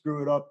always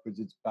screw it up because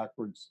it's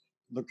backwards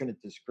looking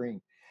at the screen.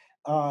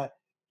 Uh,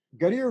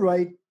 Go to your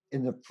right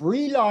in the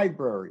free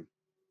library.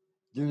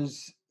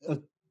 There's a,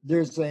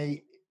 there's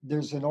a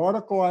there's an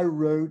article I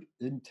wrote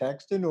in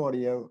text and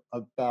audio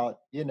about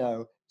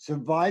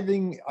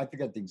surviving. I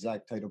forget the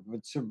exact title,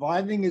 but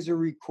surviving as a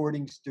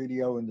recording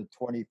studio in the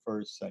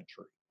 21st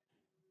century,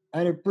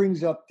 and it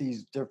brings up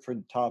these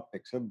different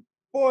topics.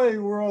 boy,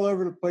 we're all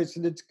over the place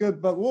and it's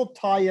good, but we'll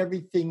tie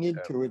everything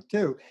into it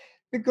too,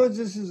 because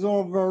this is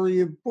all very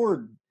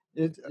important.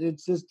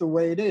 It's just the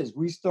way it is.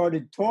 We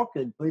started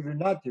talking, believe it or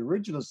not, the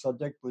original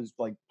subject was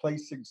like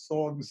placing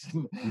songs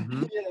and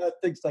Hmm.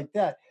 things like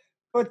that.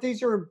 But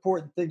these are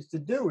important things to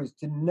do, is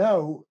to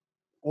know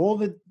all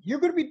that you're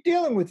going to be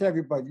dealing with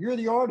everybody. You're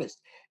the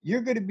artist.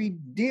 You're going to be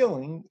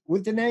dealing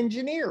with an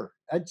engineer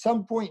at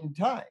some point in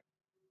time.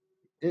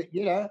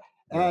 You know,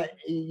 Right.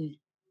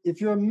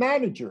 if you're a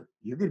manager,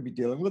 you're going to be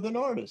dealing with an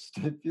artist.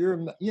 If you're,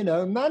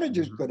 a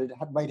manager's Mhm. going to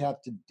might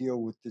have to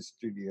deal with the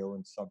studio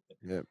and something.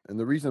 Yeah, and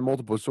the reason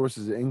multiple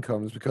sources of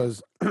income is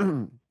because,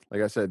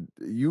 like I said,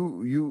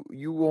 you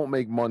won't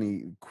make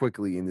money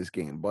quickly in this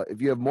game. But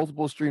if you have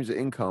multiple streams of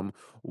income,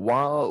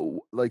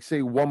 while like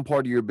say one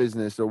part of your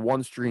business or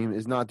one stream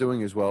is not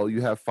doing as well,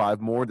 you have five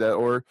more that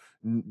are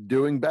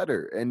doing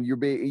better, and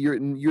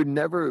you're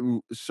never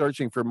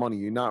searching for money.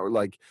 You're not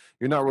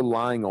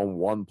relying on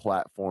one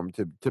platform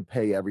to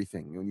pay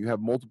everything. When you have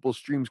multiple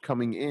streams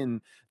coming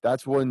in,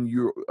 that's when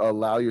you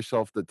allow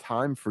yourself the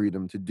time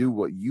freedom to do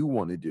what you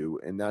want to do,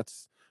 and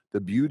that's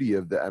the beauty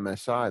of the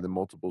MSI, the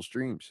multiple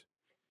streams.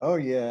 Oh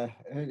yeah,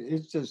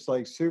 it's just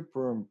like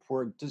super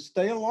important to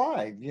stay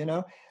alive.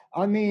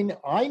 I mean,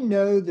 I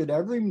know that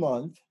every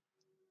month,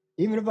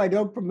 even if I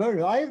don't promote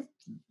it, I have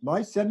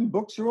my 7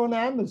 books are on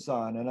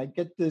Amazon, and I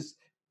get this.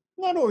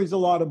 Not always a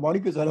lot of money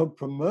because I don't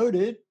promote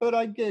it, but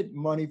I get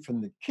money from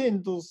the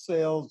Kindle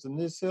sales and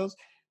this sales,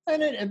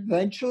 and it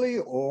eventually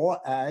all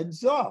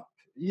adds up.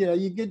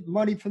 You get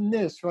money from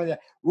this, from that.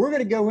 We're going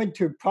to go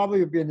into it,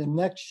 probably will be in the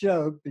next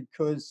show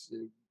because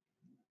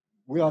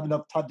we don't have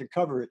enough time to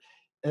cover it.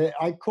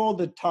 I call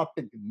the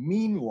topic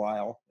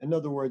meanwhile. In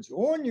other words,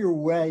 on your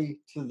way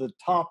to the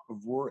top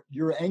of where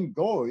your end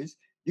goal is,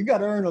 you got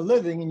to earn a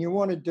living and you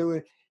want to do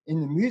it in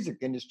the music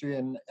industry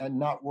and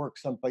not work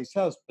someplace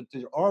else. But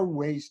there are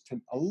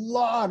a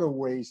lot of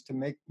ways to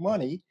make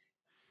money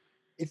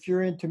if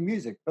you're into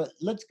music. But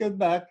let's go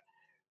back,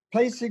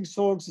 placing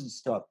songs and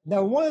stuff.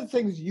 Now, one of the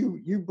things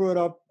you brought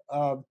up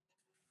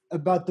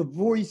about the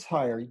voice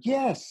hire,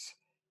 yes,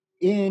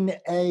 in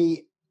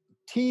a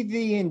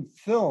TV and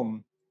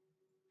film,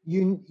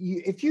 you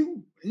if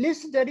you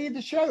listen to any of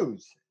the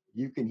shows,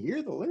 you can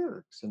hear the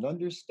lyrics and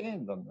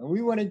understand them. And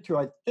we went into,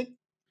 I think,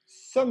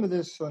 some of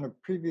this on a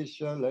previous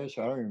show last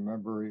year. I don't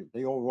remember.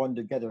 They all run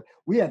together.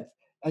 We have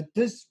at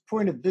this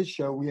point of this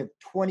show, we have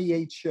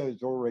 28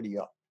 shows already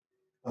up.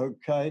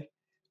 Okay,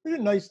 it's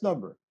a nice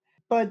number,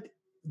 but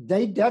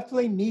they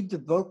definitely need the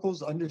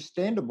vocals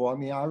understandable. I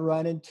mean, I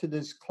ran into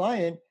this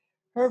client.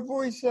 Her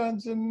voice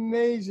sounds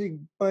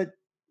amazing, but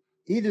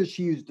either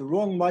she used the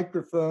wrong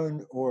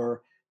microphone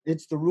or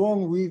it's the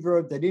wrong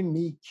reverb. They didn't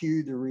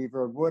EQ the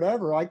reverb,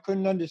 whatever. I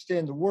couldn't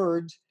understand the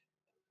words.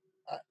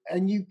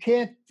 And you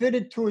can't fit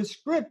it to a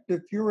script.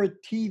 If you're a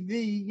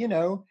TV,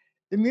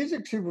 the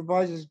music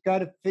supervisor's got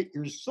to fit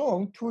your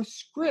song to a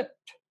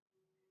script.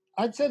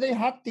 I'd say they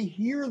have to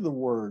hear the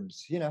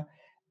words.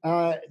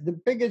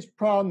 The biggest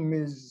problem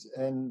is,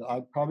 and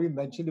I probably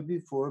mentioned it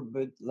before,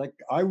 but like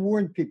I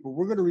warn people,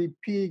 we're going to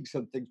repeat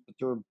some things, but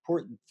they're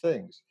important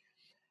things.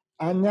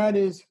 And that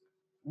is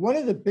one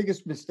of the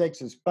biggest mistakes,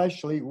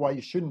 especially why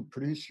you shouldn't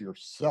produce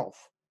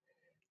yourself.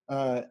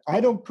 I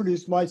don't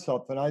produce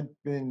myself, and I've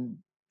been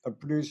a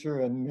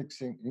producer and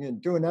mixing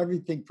and doing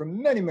everything for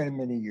many, many,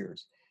 many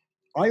years.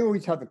 I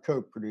always have a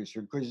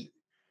co-producer because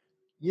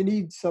you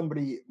need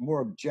somebody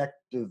more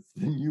objective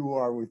than you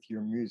are with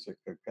your music,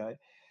 okay?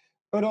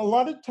 But a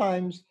lot of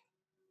times,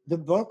 the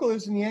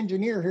vocalist and the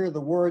engineer hear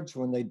the words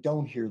when they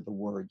don't hear the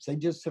words. They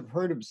just have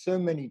heard them so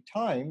many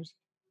times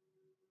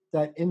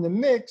that in the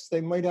mix,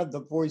 they might have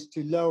the voice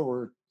too low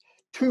or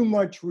too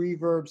much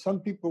reverb. Some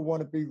people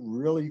want to be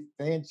really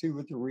fancy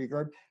with the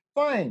reverb.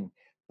 Fine.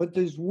 But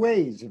there's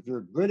ways, if you're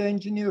a good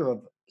engineer,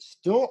 of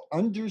still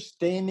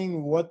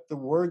understanding what the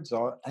words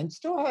are and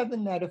still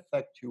having that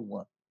effect you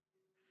want.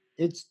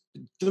 It's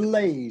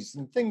delays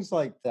and things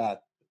like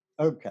that.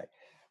 Okay.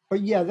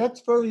 But yeah,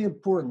 that's very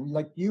important.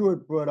 Like you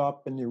had brought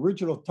up, and the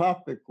original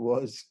topic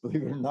was,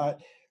 believe it or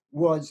not,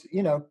 was,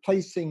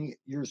 placing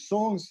your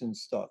songs and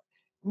stuff.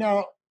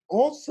 Now,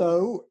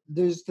 also,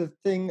 there's the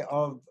thing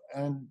of,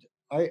 and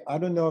I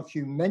don't know if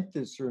you meant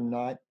this or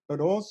not, but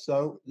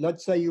also,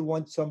 let's say you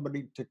want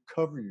somebody to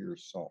cover your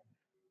song,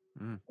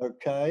 Mm.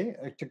 okay,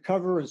 to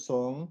cover a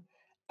song.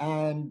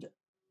 And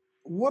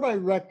what I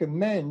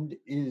recommend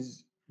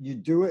is you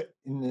do it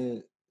in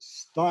the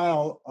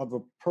style of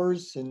a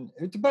person.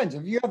 It depends.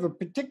 If you have a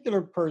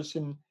particular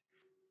person,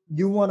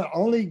 you want to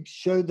only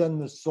show them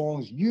the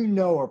songs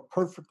are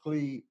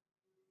perfectly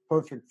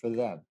perfect for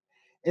them.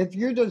 If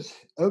you're just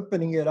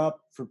opening it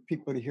up for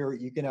people to hear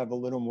it, you can have a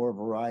little more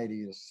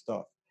variety of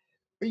stuff.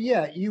 But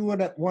yeah, you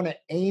would want to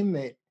aim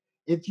it.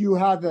 If you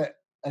have a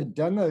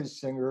demo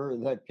singer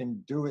that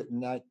can do it in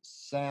that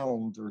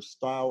sound or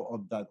style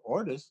of that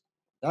artist,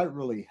 that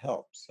really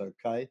helps.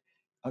 Okay.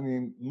 I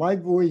mean, my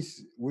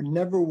voice would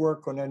never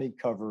work on any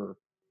cover.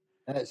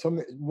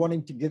 Some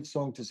wanting to give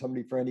song to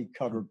somebody for any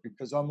cover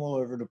because I'm all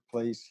over the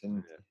place and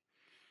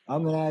Yeah.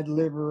 I'm an ad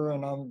libber,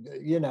 and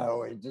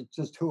it's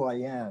just who I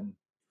am.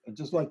 And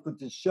just like with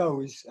the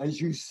show is,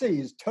 as you see,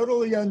 is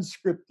totally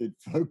unscripted,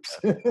 folks.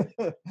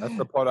 That's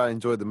the part I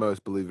enjoy the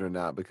most, believe it or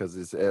not, because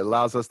it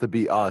allows us to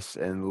be us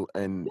and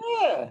Yeah, you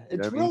know it's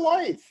what I mean? real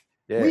life.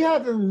 Yeah. We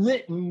haven't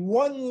written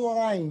one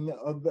line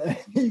of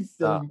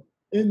anything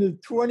in the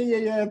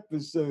 28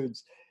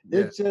 episodes. Yeah.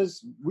 It's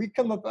just we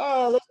come up,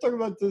 let's talk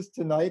about this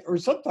tonight. Or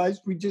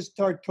sometimes we just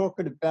start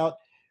talking about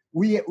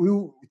we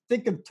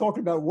think of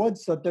talking about one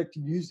subject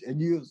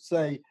and you'll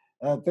say,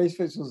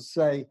 Baseface will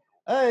say,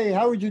 hey,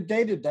 how was your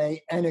day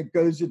today? And it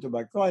goes into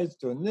my clients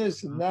doing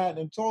this and that,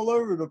 and it's all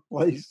over the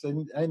place.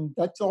 And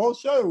that's the whole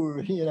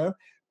show,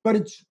 But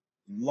it's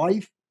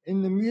life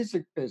in the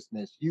music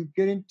business. You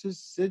get into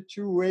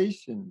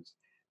situations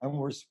and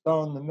we're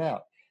spelling them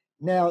out.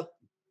 Now,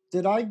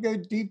 did I go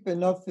deep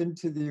enough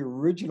into the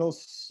original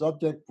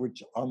subject,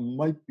 which I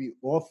might be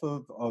off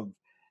of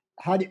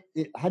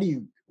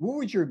what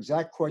was your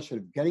exact question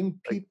of getting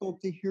people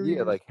to hear Yeah,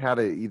 you? like how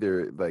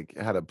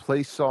to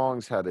play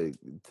songs, how to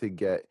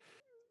get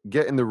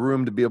in the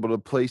room to be able to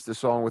place the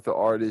song with the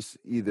artist,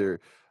 either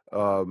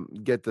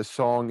get the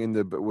song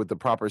with the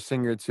proper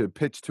singer to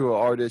pitch to an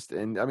artist.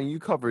 And I mean, you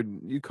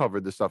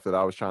covered the stuff that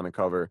I was trying to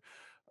cover.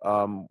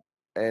 um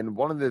and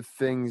one of the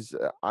things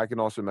I can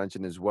also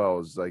mention as well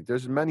is, like,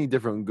 there's many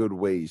different good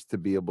ways to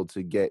be able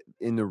to get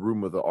in the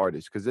room with the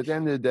artist, because at the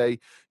end of the day,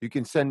 you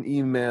can send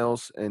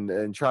emails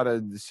and try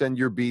to send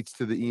your beats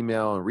to the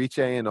email and reach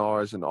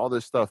A&Rs and all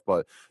this stuff,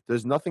 but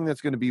there's nothing that's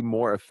going to be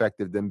more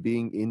effective than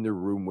being in the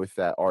room with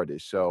that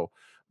artist. So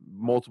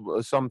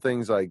some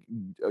things like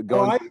Oh,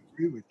 going I to,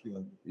 agree with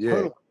you. yeah.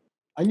 Totally.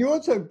 And you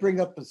also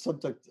bring up a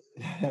subject.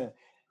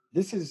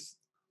 This is,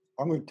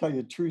 I'm going to tell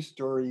you a true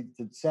story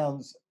that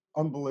sounds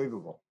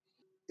unbelievable.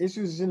 This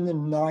was in the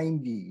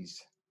 90s,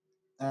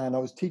 and I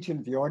was teaching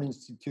at the Art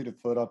Institute of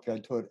Philadelphia. I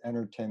taught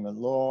entertainment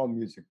law,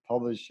 music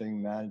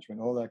publishing,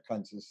 management, all that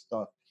kinds of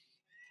stuff.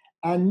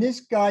 And this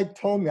guy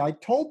told me, I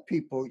told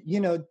people,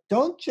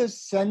 don't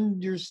just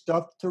send your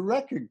stuff to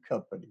record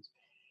companies.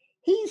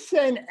 He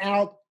sent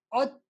out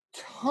a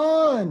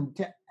ton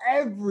to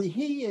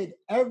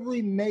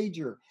every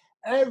major,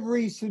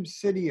 every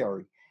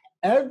subsidiary,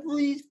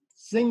 every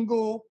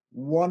single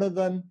one of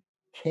them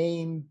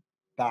came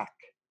back.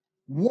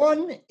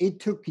 One, it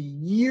took a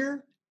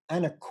year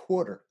and a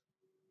quarter.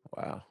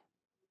 Wow.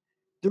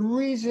 The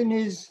reason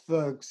is,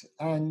 folks,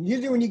 and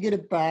usually when you get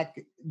it back,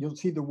 you'll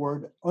see the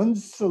word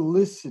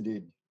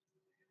unsolicited.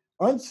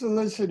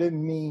 Unsolicited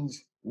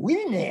means we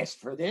didn't ask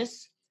for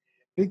this,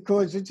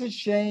 because it's a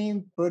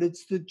shame, but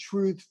it's the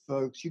truth,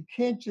 folks. You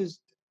can't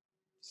just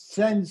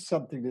send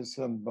something to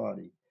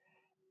somebody,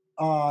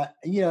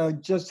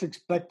 just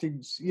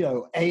expecting,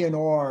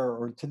 A&R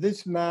or to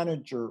this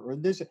manager or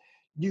this.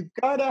 You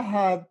gotta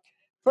have,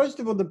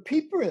 first of all, the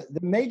people, the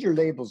major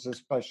labels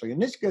especially,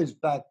 and this goes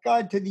back,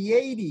 God, to the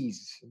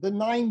 80s, the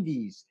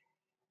 90s.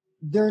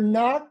 They're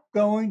not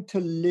going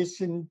to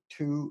listen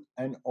to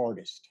an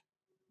artist,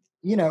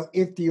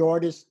 if the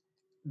artist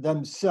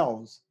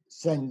themselves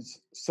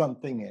sends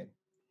something in.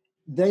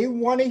 They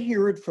want to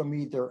hear it from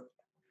either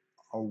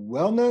a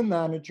well-known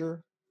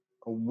manager,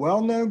 a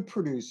well-known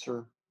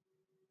producer,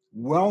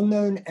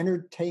 well-known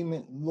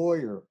entertainment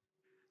lawyer,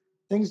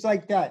 things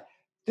like that.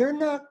 They're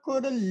not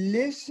going to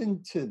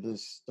listen to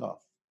this stuff.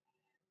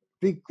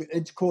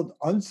 It's called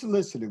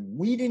unsolicited.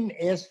 We didn't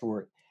ask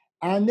for it.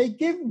 And they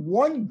give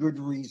one good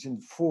reason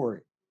for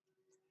it.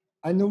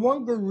 And the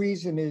one good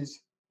reason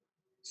is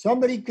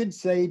somebody could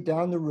say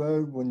down the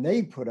road when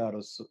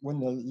when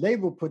the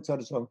label puts out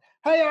a song,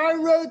 hey, I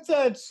wrote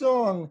that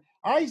song.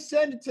 I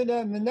sent it to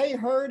them and they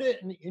heard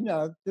it. And,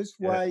 this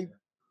Yeah. way.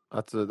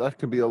 That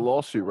could be a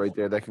lawsuit right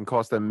there that can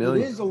cost them It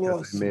millions is a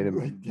because they made lawsuit him.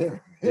 right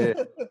there. Yeah.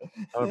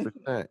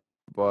 100%.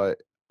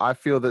 But I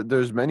feel that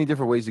there's many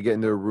different ways to get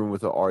into a room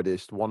with an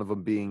artist. One of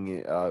them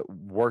being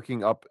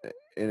working up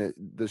in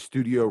the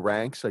studio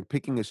ranks, like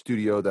picking a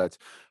studio that's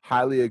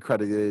highly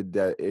accredited,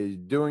 that is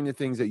doing the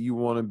things that you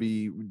want to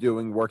be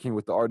doing, working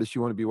with the artists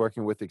you want to be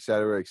working with, et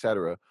cetera, et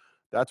cetera.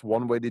 That's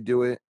one way to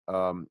do it.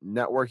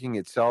 Networking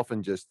itself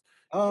and just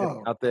getting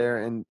Oh, out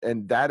there, and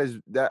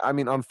that. I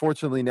mean,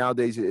 unfortunately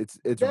nowadays it's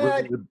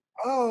really that,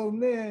 oh,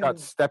 got man.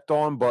 stepped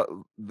on, but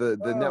the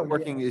Oh, yeah.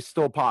 networking is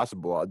still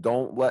possible.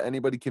 Don't let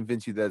anybody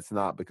convince you that it's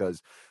not,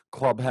 because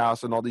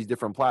Clubhouse and all these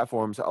different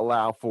platforms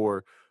allow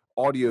for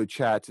audio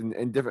chats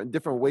and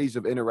different ways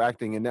of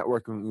interacting and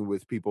networking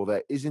with people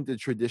that isn't the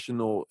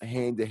traditional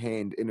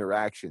hand-to-hand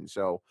interaction.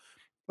 So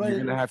But you're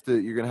gonna have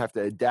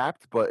to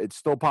adapt, but it's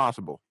still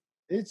possible.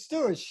 it's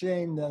still a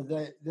shame, though,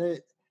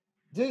 that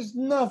there's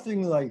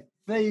nothing like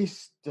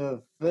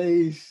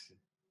face-to-face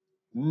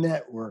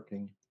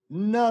networking.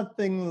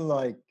 Nothing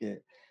like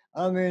it.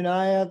 I mean,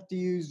 I have to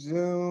use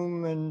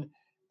Zoom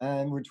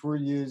and which we're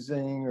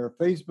using, or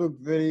Facebook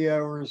video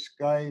or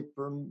Skype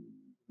or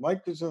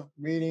Microsoft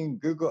Meeting,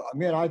 Google. I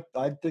mean, I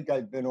think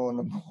I've been on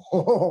them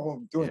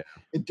all doing Yeah.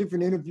 in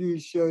different interview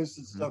shows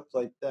and Mhm. stuff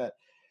like that.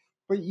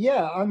 But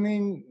yeah, I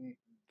mean,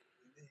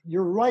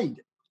 you're right.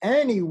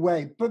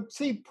 Anyway, but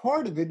see,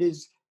 part of it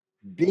is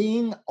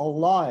being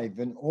alive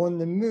and on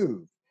the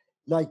move.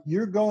 Like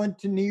you're going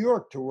to New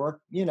York to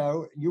work,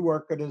 you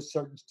work at a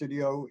certain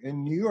studio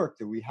in New York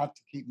that we have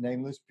to keep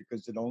nameless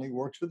because it only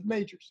works with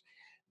majors.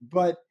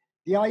 But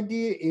the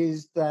idea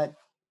is that,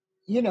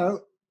 you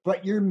know,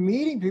 but you're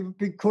meeting people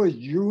because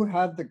you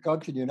have the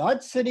gumption. You're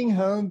not sitting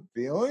home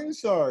feeling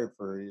sorry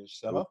for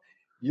yourself.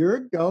 You're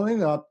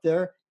going up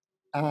there.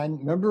 And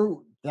remember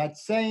that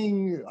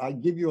saying I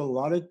give you a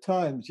lot of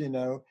times, you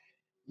know,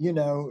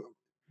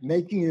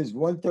 making is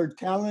one third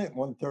talent,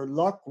 one third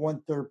luck,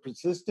 one third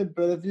persistent.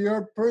 But if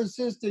you're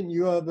persistent,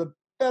 you have a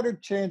better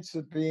chance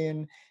of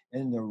being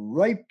in the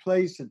right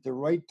place at the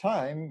right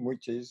time,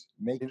 which is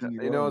making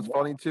You your know, own it's mark.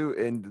 funny too.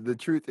 And the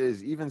truth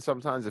is, even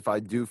sometimes if I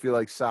do feel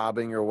like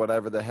sobbing or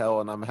whatever the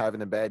hell and I'm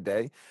having a bad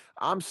day,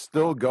 I'm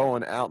still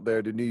going out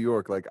there to New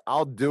York. Like,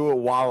 I'll do it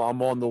while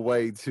I'm on the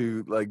way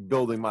to like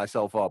building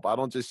myself up. I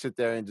don't just sit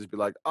there and just be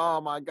like,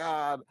 oh my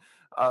God,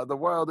 the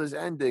world is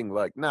ending.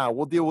 Like, nah,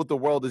 we'll deal with the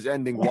world is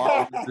ending while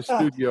I'm in the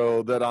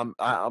studio that I'm,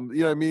 you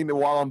know what I mean?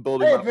 While I'm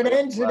building Hey, my if it place.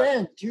 ends, it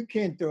ends. You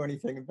can't do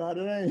anything about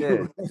it Yeah,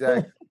 anyway.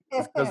 exactly.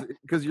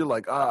 Because you're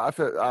like, I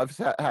feel I've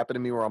happened to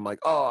me where I'm like,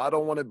 oh, I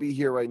don't want to be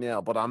here right now,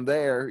 but I'm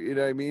there. You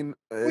know what I mean?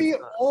 It's We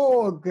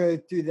all go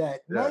through that.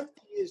 My yeah, thing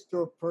is to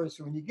a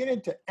person, when you get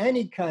into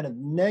any kind of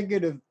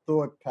negative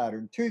thought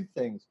pattern, two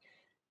things.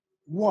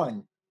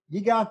 One,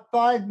 you got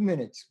 5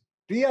 minutes.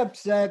 Be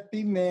upset,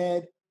 be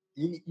mad.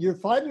 Your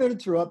 5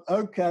 minutes are up.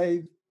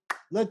 Okay,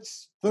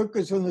 let's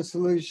focus on the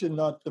solution,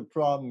 not the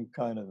problem,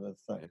 kind of a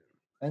thing.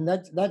 yeah, And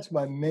that's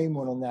my main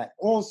one on that.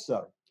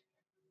 Also,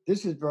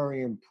 this is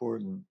very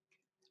important.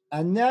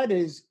 And that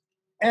is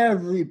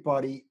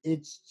everybody.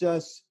 It's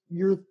just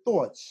your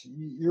thoughts,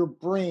 your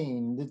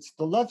brain. It's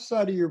the left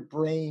side of your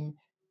brain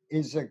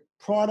is a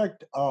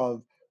product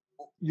of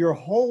your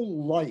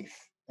whole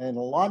life and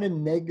a lot of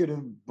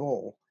negative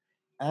bull.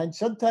 And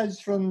sometimes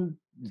from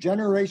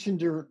generation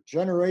to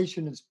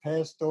generation, it's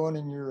passed on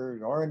in your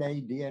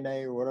RNA,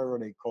 DNA, or whatever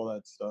they call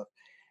that stuff.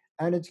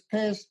 And it's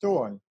passed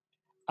on.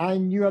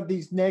 And you have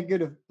these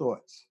negative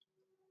thoughts.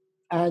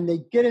 And they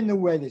get in the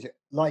way. They say,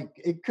 like,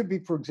 it could be,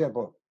 for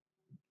example,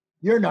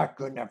 you're not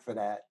good enough for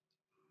that.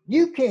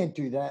 You can't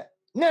do that.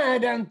 No,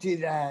 don't do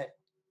that.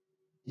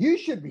 You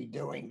should be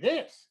doing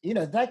this.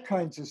 That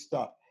kinds of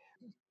stuff.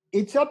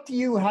 It's up to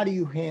you. How do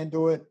you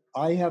handle it?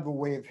 I have a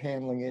way of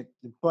handling it.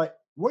 But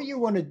what you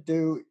want to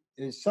do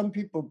is some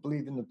people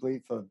believe in the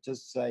belief of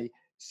just say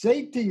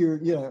to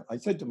your, I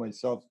said to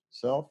myself,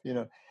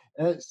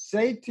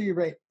 say to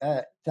your,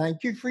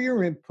 thank you for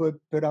your input,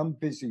 but I'm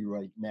busy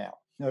right now.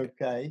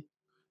 Okay.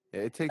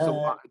 yeah. It takes a Uh,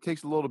 lot. It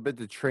takes a little bit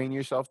to train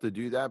yourself to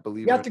do that.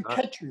 Believe you it have or to not.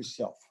 catch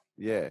yourself.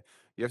 Yeah,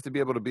 you have to be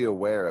able to be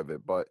aware of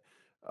it. But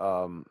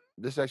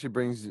this actually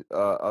brings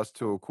us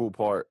to a cool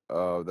part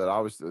that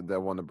I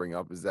want to bring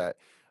up is that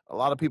a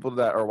lot of people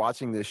that are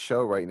watching this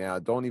show right now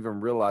don't even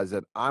realize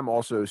that I'm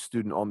also a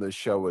student on this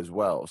show as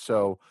well.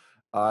 So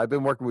I've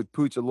been working with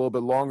Pooch a little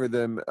bit longer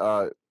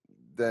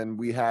than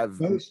we have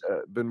Most.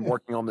 been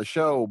working on the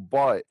show,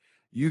 but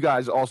you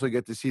guys also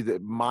get to see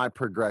my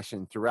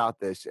progression throughout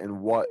this and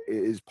what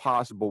is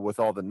possible with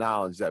all the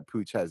knowledge that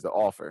Pooch has to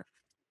offer.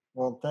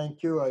 Well,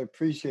 thank you. I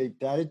appreciate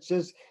that. It's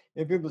just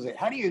if people say,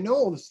 "How do you know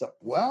all this stuff?"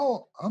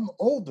 Well, I'm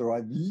older.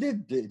 I've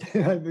lived it.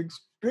 I've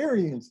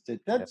experienced it.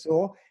 That's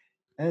all.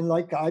 And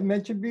like I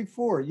mentioned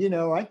before,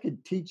 I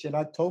could teach, and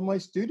I've told my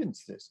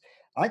students this.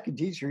 I could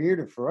teach your ear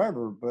to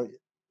forever, but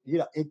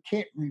it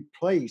can't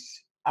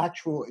replace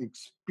actual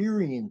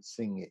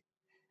experiencing it.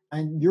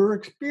 And you're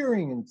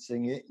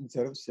experiencing it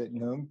instead of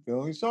sitting home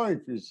feeling sorry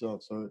for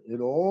yourself. So it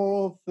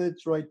all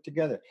fits right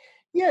together.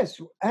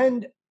 Yes,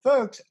 and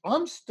folks,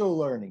 I'm still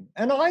learning,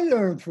 and I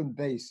learned from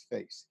Base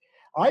Face.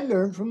 I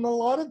learned from a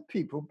lot of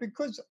people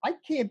because I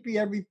can't be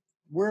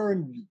everywhere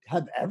and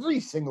have every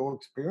single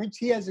experience.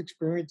 He has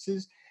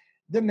experiences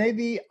that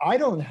maybe I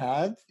don't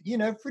have,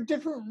 for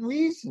different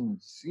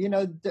reasons.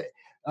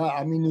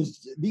 I mean,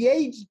 there's the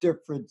age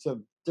difference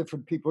of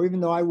different people.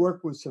 Even though I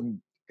work with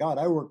some God,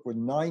 I work with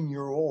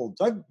 9-year-olds.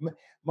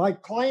 My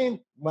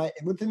client,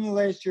 within the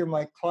last year,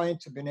 my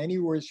clients have been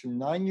anywhere from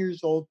 9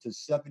 years old to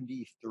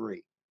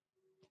 73.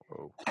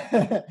 Oh,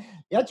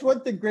 That's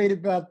one thing great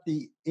about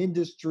the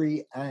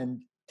industry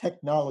and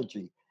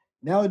technology.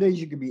 Nowadays,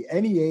 you can be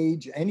any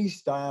age, any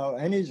style,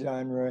 any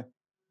genre,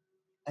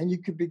 and you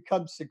could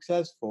become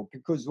successful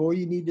because all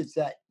you need is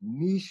that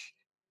niche.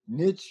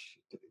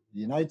 The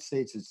United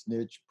States, it's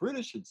niche.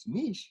 British, it's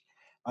niche.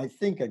 I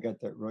think I got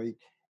that right.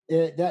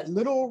 That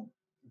little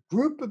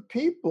group of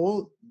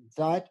people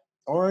that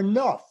are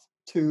enough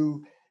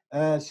to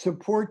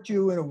support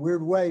you in a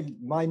weird way.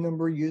 My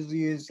number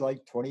usually is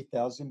like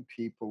 20,000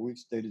 people. We've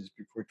stated this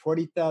before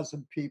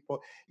 20,000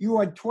 people. You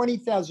want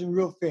 20,000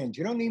 real fans.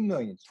 You don't need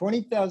millions.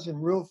 20,000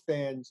 real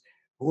fans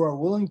who are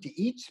willing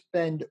to each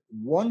spend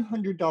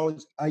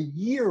 $100 a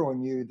year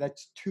on you.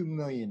 That's $2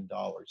 million,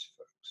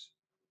 folks.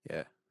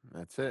 yeah,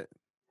 that's it.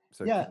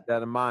 So keep Yeah.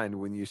 that in mind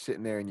when you're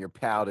sitting there and you're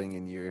pouting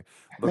and you're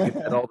looking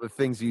at all the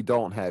things you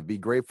don't have. Be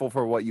grateful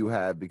for what you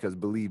have because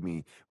believe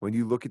me, when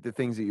you look at the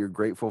things that you're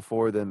grateful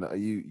for, then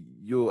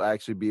you'll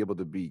actually be able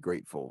to be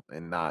grateful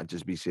and not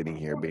just be sitting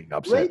here being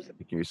upset Great.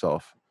 thinking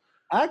yourself.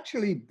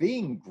 Actually,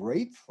 being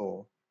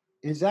grateful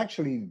is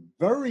actually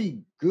very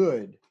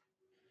good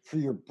for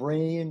your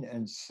brain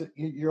and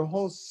your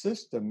whole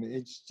system.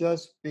 It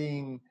just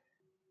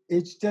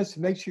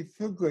makes you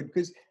feel good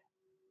because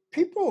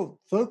people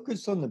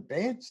focus on the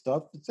bad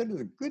stuff instead of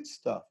the good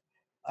stuff.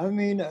 I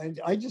mean,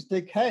 I just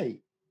think,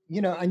 hey,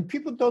 and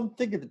people don't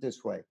think of it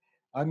this way.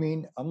 I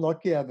mean, I'm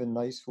lucky I have a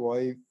nice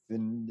wife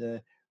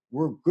and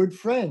we're good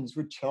friends,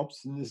 which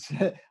helps in this.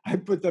 I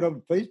put that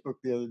on Facebook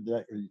the other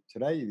day,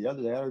 the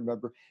other day, I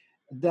remember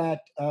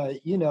that,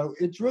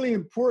 it's really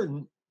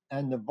important.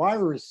 And the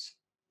virus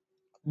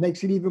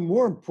makes it even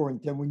more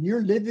important that when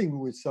you're living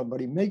with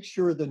somebody, make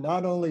sure they're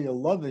not only a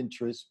love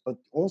interest, but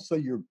also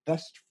your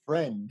best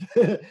friend.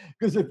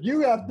 Because if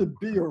you have to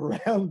be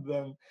around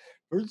them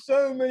for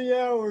so many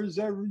hours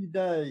every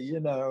day,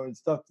 and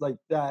stuff like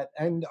that,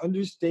 and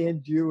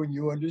understand you and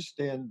you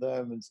understand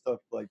them and stuff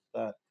like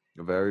that.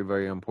 Very,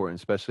 very important,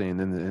 especially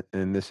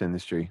in this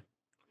industry.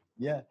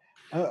 Yeah.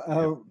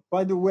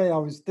 By the way, I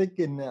was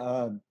thinking,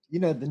 the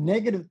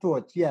negative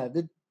thoughts. Yeah.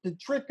 The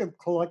trick of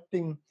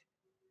collecting,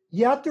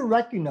 you have to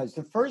recognize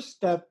the first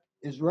step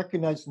is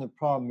recognizing the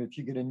problem if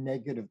you get a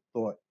negative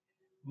thought.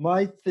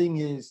 My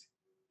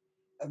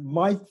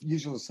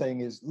usual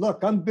saying is,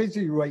 look, I'm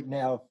busy right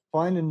now.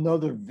 Find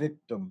another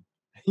victim.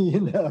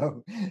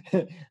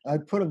 I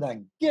put them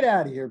down, get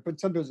out of here. But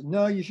sometimes,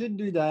 no, you shouldn't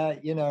do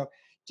that.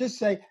 Just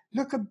say,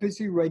 look, I'm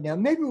busy right now.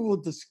 Maybe we'll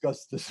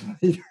discuss this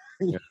later.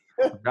 Yeah.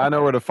 I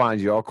know where to find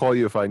you. I'll call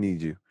you if I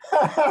need you.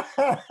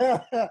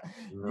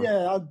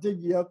 Yeah, I'll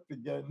dig you up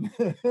again.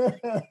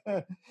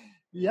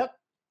 Yep.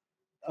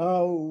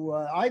 Oh,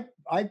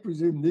 I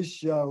presume this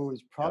show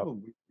has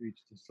probably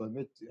reached its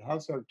limit.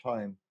 How's our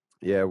time?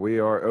 Yeah, we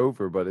are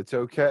over, but it's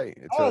okay.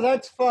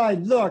 That's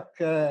fine. Look,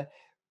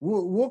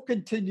 we'll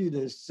continue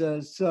this.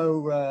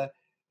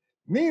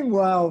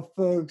 Meanwhile,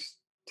 folks,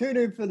 tune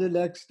in for the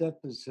next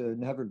episode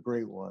and have a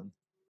great one.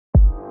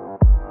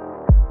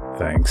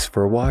 Thanks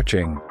for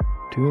watching.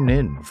 Tune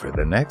in for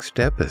the next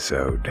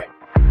episode.